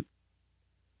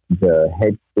the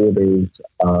headquarters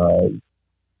of,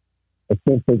 I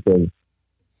can't think of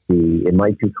it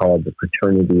might be called the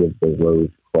Fraternity of the Rose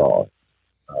Cross.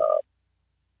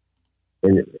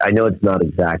 And I know it's not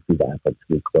exactly that, but it's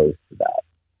pretty close to that.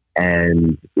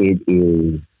 And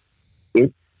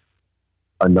it's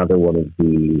another one of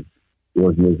these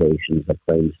organizations that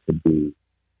claims to be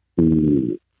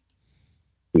the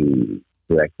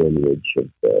direct lineage of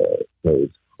the Rose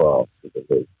Cross, of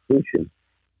the Rosicrucians.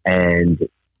 And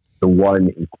the one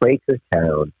in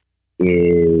Quakertown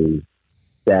is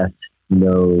best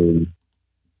known,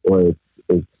 or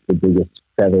it's the biggest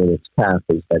feather in its cap,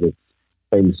 is that it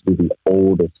claims to be the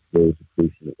oldest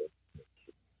Rosicrucian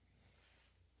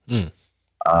organization.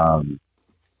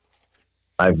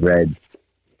 I've read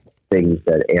things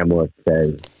that AMORC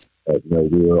says that,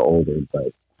 we were older,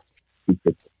 but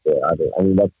secrets are other. I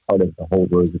mean, that's part of the whole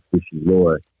Rosicrucian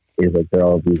lore, is that there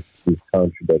are all these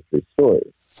contradictory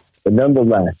stories. But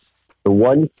nonetheless, the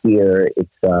one here, it's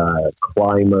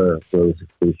climber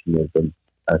Rosicrucianism,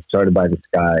 started by this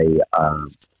guy,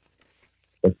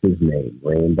 what's his name?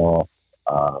 Randolph.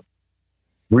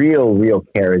 Real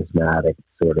charismatic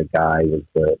sort of guy, was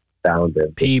the founder.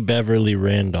 P. Beverly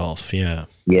Randolph, yeah.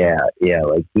 Yeah,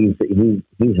 like he's a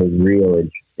real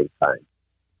interesting kind.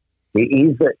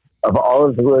 He's of all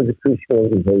of the Rosicrucian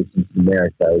organizations in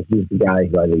America, he's the guy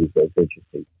who I think is most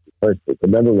interesting personally. But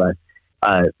nonetheless,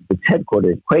 it's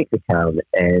headquartered in Quakertown,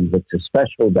 and what's so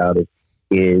special about it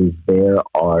is there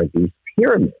are these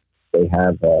pyramids. They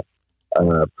have a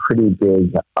pretty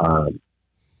big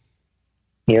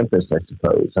campus, I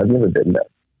suppose. I've never been there.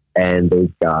 And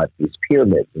they've got these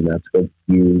pyramids, and that's what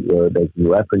you were making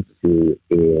reference to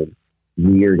in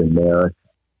Weird America.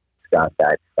 It's got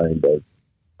that kind of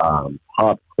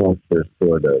pop culture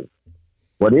sort of,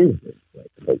 what is this?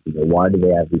 Like, why do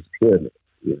they have these pyramids?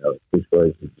 If this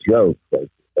was a joke, like,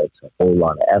 that's a whole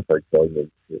lot of effort going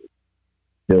into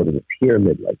building a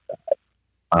pyramid like that.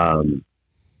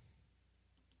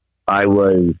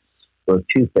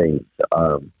 Two things.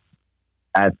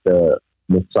 At the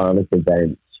Masonic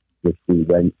event, which we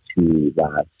went to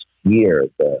last year,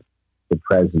 the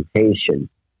presentation,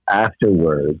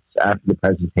 afterwards, after the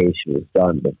presentation was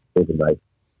done, before the night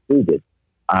concluded,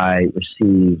 I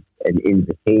received an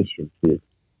invitation to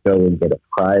go and get a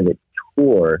private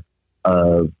tour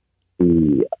of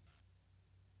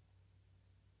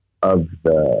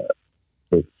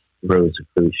this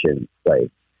Rosicrucian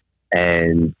place.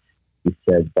 And he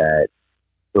said that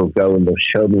they'll go and they'll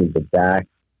show me the back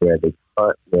where they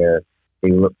hunt where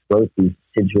they wrote these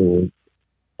sigils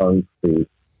on concrete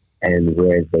and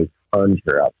where they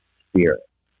conjure up spirits.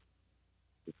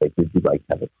 It's like, would you like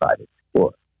to have a private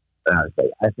tour? And I was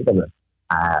like, I think I'm going to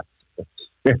pass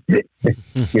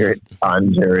spirit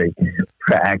conjuring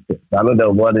practice. I don't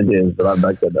know what it is, but I'm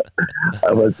not going to.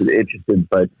 I wasn't interested,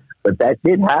 but that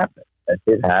did happen. That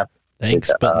did happen.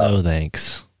 Thanks, but no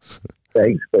thanks.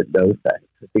 Thanks, but no thanks.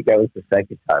 I think that was the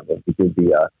second time. I think it would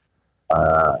be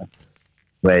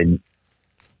when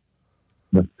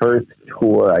the first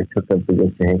tour I took up to go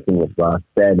to Hampton with Ross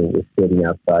Ben and was sitting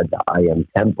outside the I Am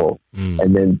Temple.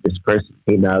 And then this person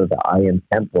came out of the I Am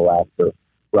Temple after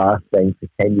Ross saying for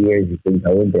 10 years he's been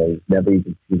going there. He's never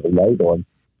even seen the light on.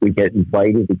 We get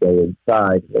invited to go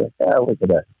inside. We're like, oh, we're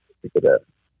gonna go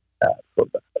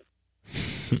back.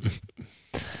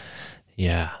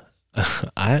 Yeah.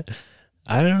 I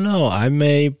don't know. I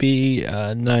may be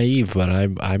naive, but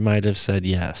I might have said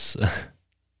yes.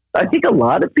 I think a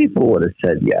lot of people would have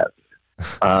said yes.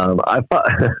 I thought,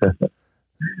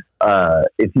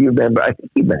 if you remember, I think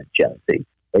you met Jesse.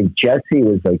 Like Jesse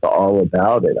was like all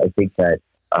about it. I think that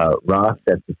Ross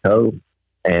set the tone,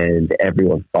 and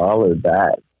everyone followed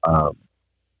that. But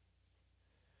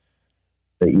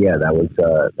yeah, that was.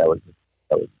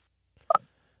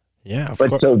 Yeah,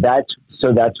 but so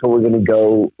that's what we're going to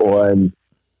go on.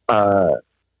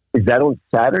 Is that on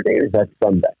Saturday or is that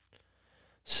Sunday?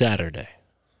 Saturday.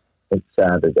 It's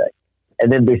Saturday.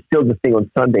 And then there's still the thing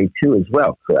on Sunday too as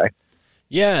well, correct?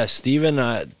 Yeah, Steven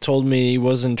told me he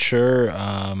wasn't sure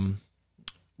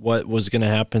what was going to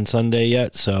happen Sunday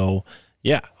yet. So,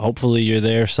 yeah, hopefully you're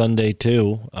there Sunday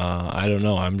too. I don't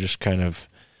know. I'm just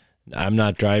I'm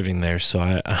not driving there, so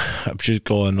I'm just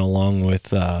going along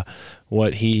with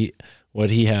what he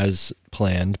has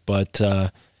planned. But,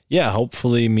 yeah,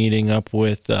 hopefully meeting up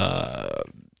with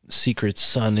Secret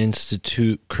Sun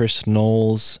Institute, Chris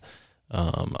Knowles,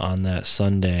 on that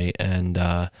Sunday, and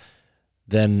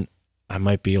then I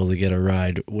might be able to get a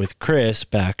ride with Chris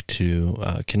back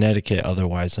to Connecticut.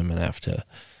 Otherwise, I'm gonna have to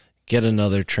get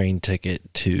another train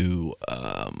ticket to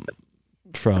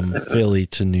from Philly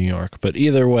to New York. But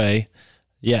either way,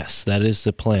 yes, that is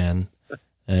the plan.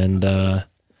 And yeah,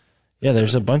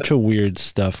 there's a bunch of weird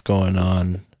stuff going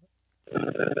on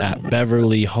at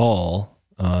Beverly Hall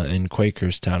in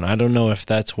Quakerstown. I don't know if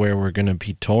that's where we're going to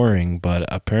be touring, but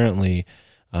apparently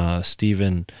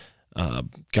Steven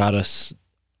got us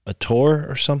a tour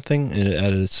or something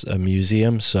at a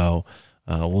museum, so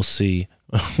we'll see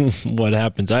what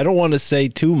happens. I don't want to say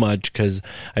too much because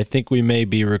I think we may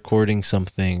be recording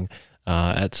something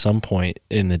at some point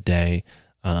in the day,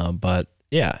 but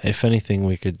yeah, if anything,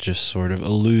 we could just sort of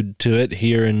allude to it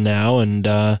here and now, and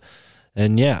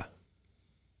yeah.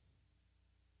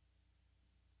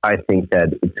 I think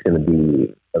that it's going to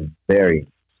be a very...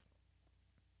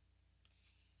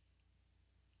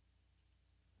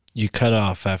 You cut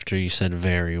off after you said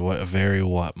very.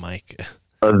 What, Mike?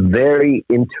 A very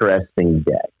interesting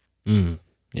day.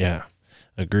 Yeah,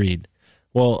 agreed.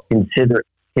 Well,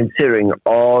 considering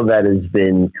all that has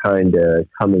been kind of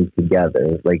coming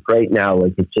together, like right now,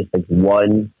 like it's just like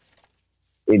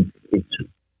it's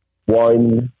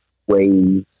one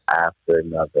wave after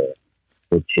another,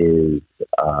 which is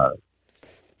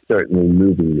certainly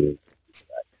moving me.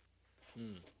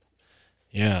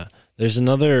 Yeah, there's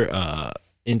another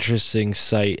interesting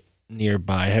site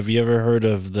nearby. Have you ever heard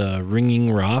of the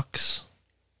Ringing Rocks?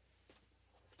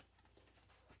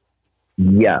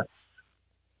 Yes.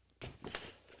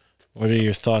 What are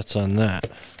your thoughts on that?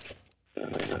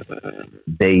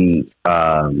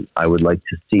 I would like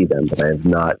to see them, but I have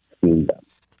not seen them.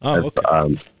 Oh,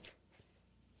 okay.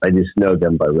 I just know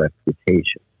them by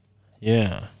reputation.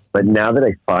 Yeah. But now that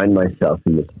I find myself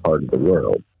in this part of the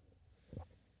world,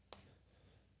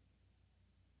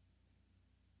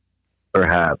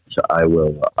 perhaps I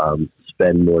will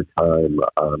spend more time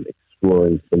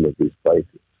exploring some of these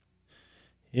places.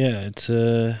 Yeah, it's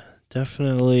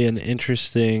definitely an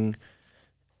interesting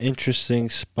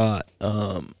spot.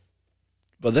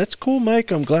 But that's cool,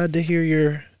 Mike. I'm glad to hear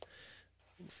you're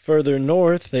further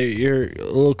north. You're a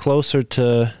little closer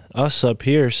to us up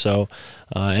here, so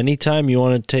anytime you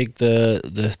want to take the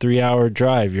 3-hour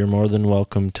drive, you're more than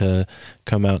welcome to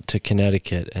come out to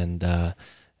Connecticut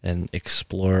and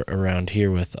explore around here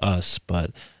with us.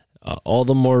 But all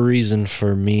the more reason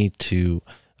for me to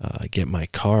get my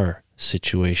car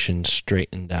situation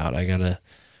straightened out.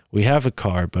 We have a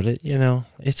car, but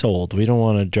it's old. We don't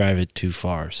want to drive it too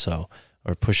far,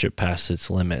 or push it past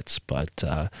its limits. But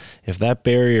if that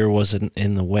barrier wasn't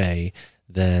in the way,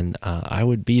 then I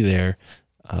would be there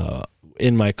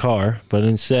in my car, but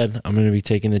instead I'm going to be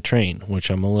taking the train, which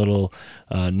I'm a little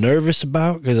nervous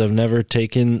about because I've never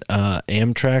taken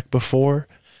Amtrak before.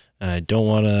 I don't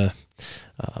want to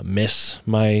miss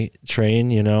my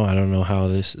train. I don't know how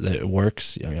that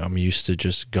works. I'm used to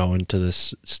just going to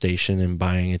this station and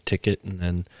buying a ticket and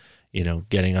then,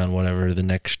 getting on whatever the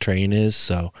next train is.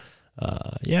 So,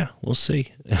 yeah, we'll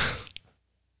see.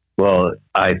 Well,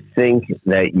 I think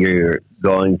that you're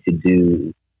going to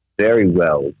do very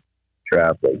well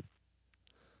traveling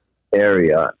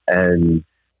area, and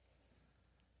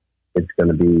it's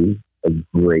going to be a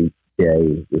great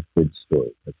day with good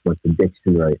stories. That's my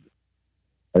prediction right now.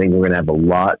 I think we're going to have a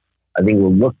lot. I think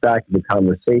we'll look back at the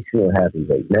conversation we're having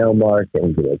right now, Mark,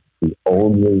 and be like, the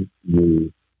only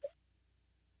you.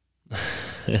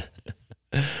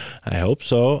 I hope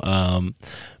so.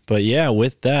 But yeah,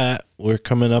 with that, we're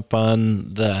coming up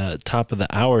on the top of the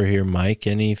hour here, Mike.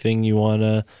 Anything you want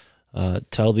to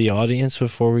tell the audience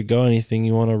before we go? Anything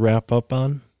you want to wrap up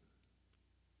on?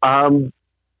 I'm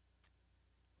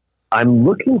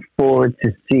looking forward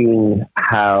to seeing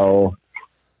how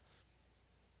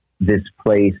this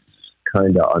place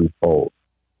kind of unfolds.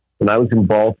 When I was in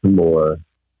Baltimore,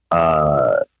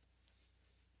 quite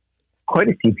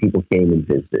a few people came and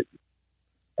visited,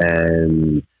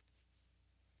 and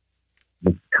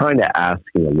it's kind of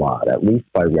asking a lot, at least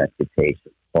by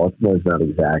reputation. Baltimore is not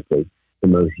exactly the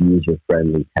most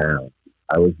user-friendly town.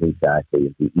 I wasn't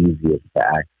exactly the easiest to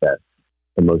access,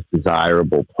 the most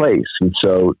desirable place. And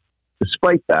so,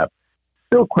 despite that,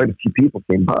 still quite a few people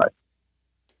came by.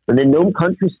 And in Nome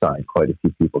Countryside, quite a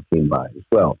few people came by as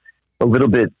well. A little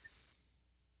bit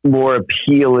more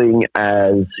appealing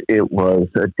as it was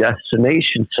a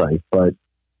destination site. But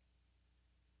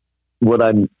what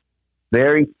I'm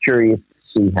very curious to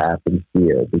see happen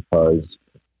here, because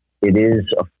it is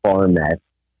a farmette,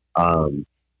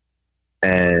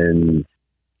 and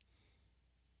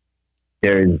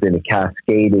there has been a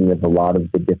cascading of a lot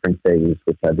of the different things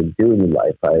which I've been doing in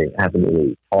life. I haven't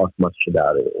really talked much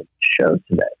about it in the show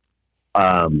today.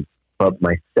 But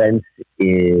my sense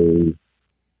is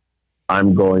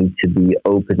I'm going to be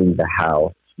opening the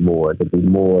house more. There'll be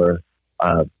more,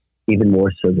 even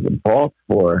more so than in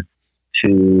Baltimore,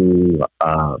 to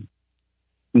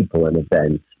people and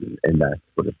events and that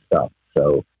sort of stuff.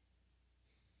 So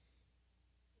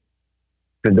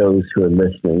for those who are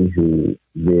listening who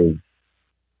live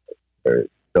or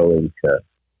going to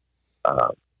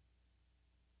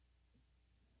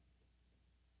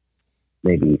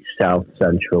maybe South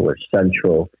Central or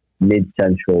Central,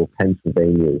 Mid-Central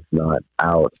Pennsylvania is not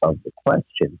out of the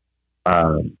question.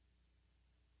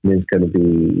 There's going to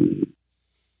be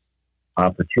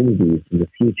opportunities in the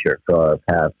future for our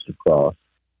paths to cross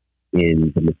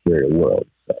in the material world.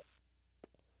 So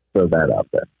throw that out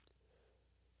there.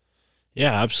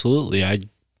 Yeah, absolutely. I'd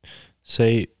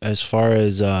say as far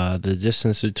as the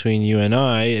distance between you and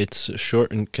I, it's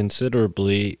shortened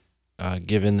considerably,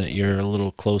 given that you're a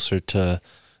little closer to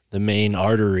the main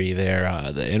artery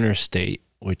there, the interstate,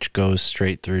 which goes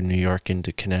straight through New York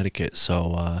into Connecticut.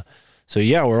 So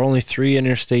yeah, we're only 3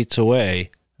 interstates away,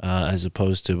 as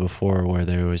opposed to before where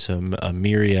there was a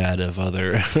myriad of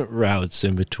other routes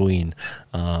in between.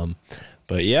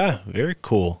 But yeah, very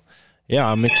cool. Yeah,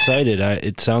 I'm excited.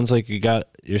 It sounds like you got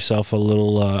yourself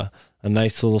a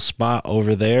nice little spot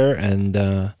over there, and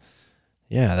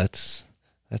yeah, that's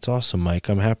awesome, Mike.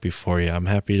 I'm happy for you. I'm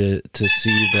happy to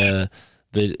see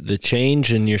the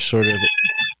change, and you're sort of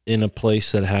in a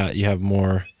place that you have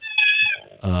more.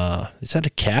 Is that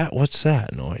a cat? What's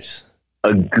that noise?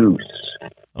 A goose.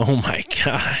 Oh my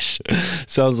gosh.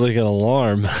 Sounds like an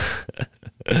alarm.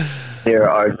 There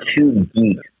are 2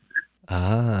 geese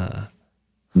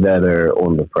that are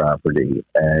on the property,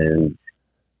 and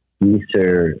geese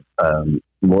are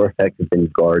more effective than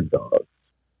guard dogs.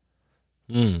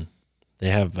 They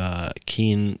have a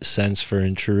keen sense for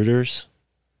intruders.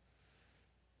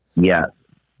 Yeah.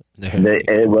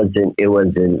 It wasn't.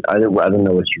 I don't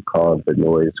know what you call it, the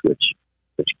noise which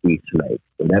geese make.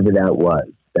 Whatever that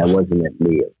wasn't at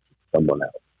me. It was someone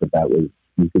else. But that was.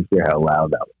 You could hear how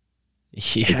loud that was.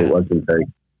 Yeah. It wasn't very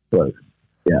close.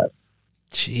 Yeah.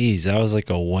 Jeez, that was like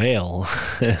a whale.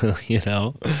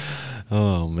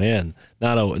 Oh man,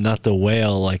 not the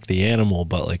whale like the animal,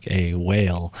 but like a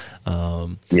whale.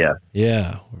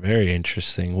 Yeah, very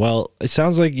interesting. Well, it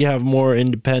sounds like you have more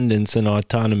independence and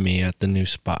autonomy at the new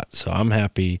spot, so I'm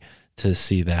happy to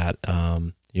see that.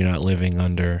 You're not living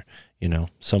under,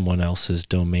 someone else's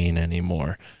domain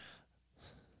anymore.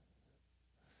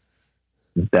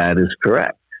 That is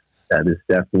correct. That is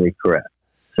definitely correct.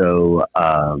 So,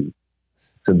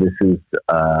 so this is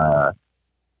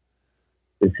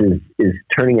is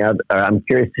turning out. I'm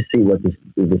curious to see what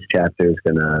this chapter is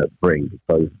going to bring,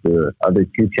 because the other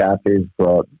two chapters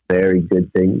brought very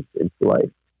good things into life.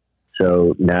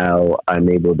 So now I'm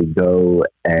able to go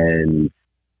and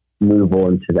move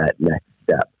on to that next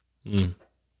step.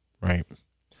 Right.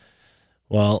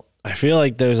 Well, I feel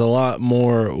like there's a lot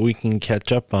more we can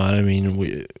catch up on. I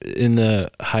mean, in the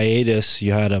hiatus,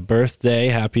 you had a birthday.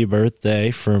 Happy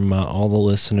birthday from all the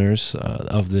listeners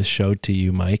of this show to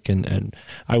you, Mike. And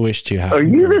I wished you happy birthday.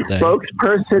 Are you the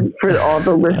spokesperson for all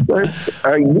the listeners?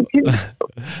 Are you?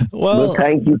 Well,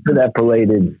 thank you for that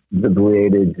belated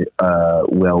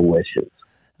well wishes.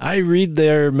 I read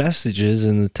their messages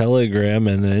in the Telegram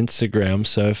and the Instagram.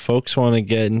 So if folks want to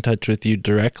get in touch with you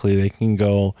directly, they can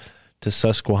go to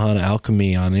Susquehanna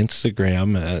Alchemy on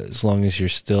Instagram. As long as you're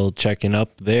still checking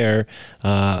up there,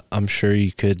 I'm sure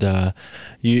you could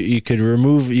you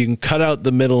can cut out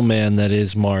the middleman that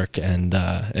is Mark and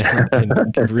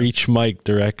reach Mike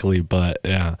directly. But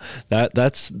yeah,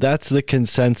 that's the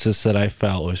consensus that I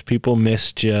felt, was people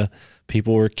missed you.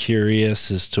 People were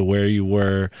curious as to where you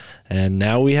were, and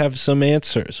now we have some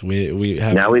answers. We've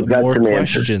got more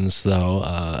questions though,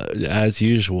 as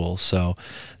usual. So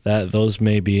that those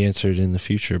may be answered in the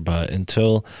future. But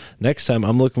until next time,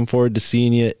 I'm looking forward to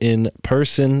seeing you in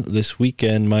person this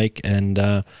weekend, Mike. And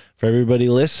for everybody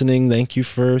listening, thank you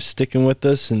for sticking with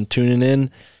us and tuning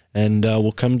in. And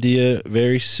we'll come to you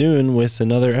very soon with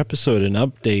another episode, an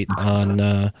update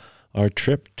on our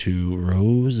trip to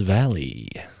Rose Valley.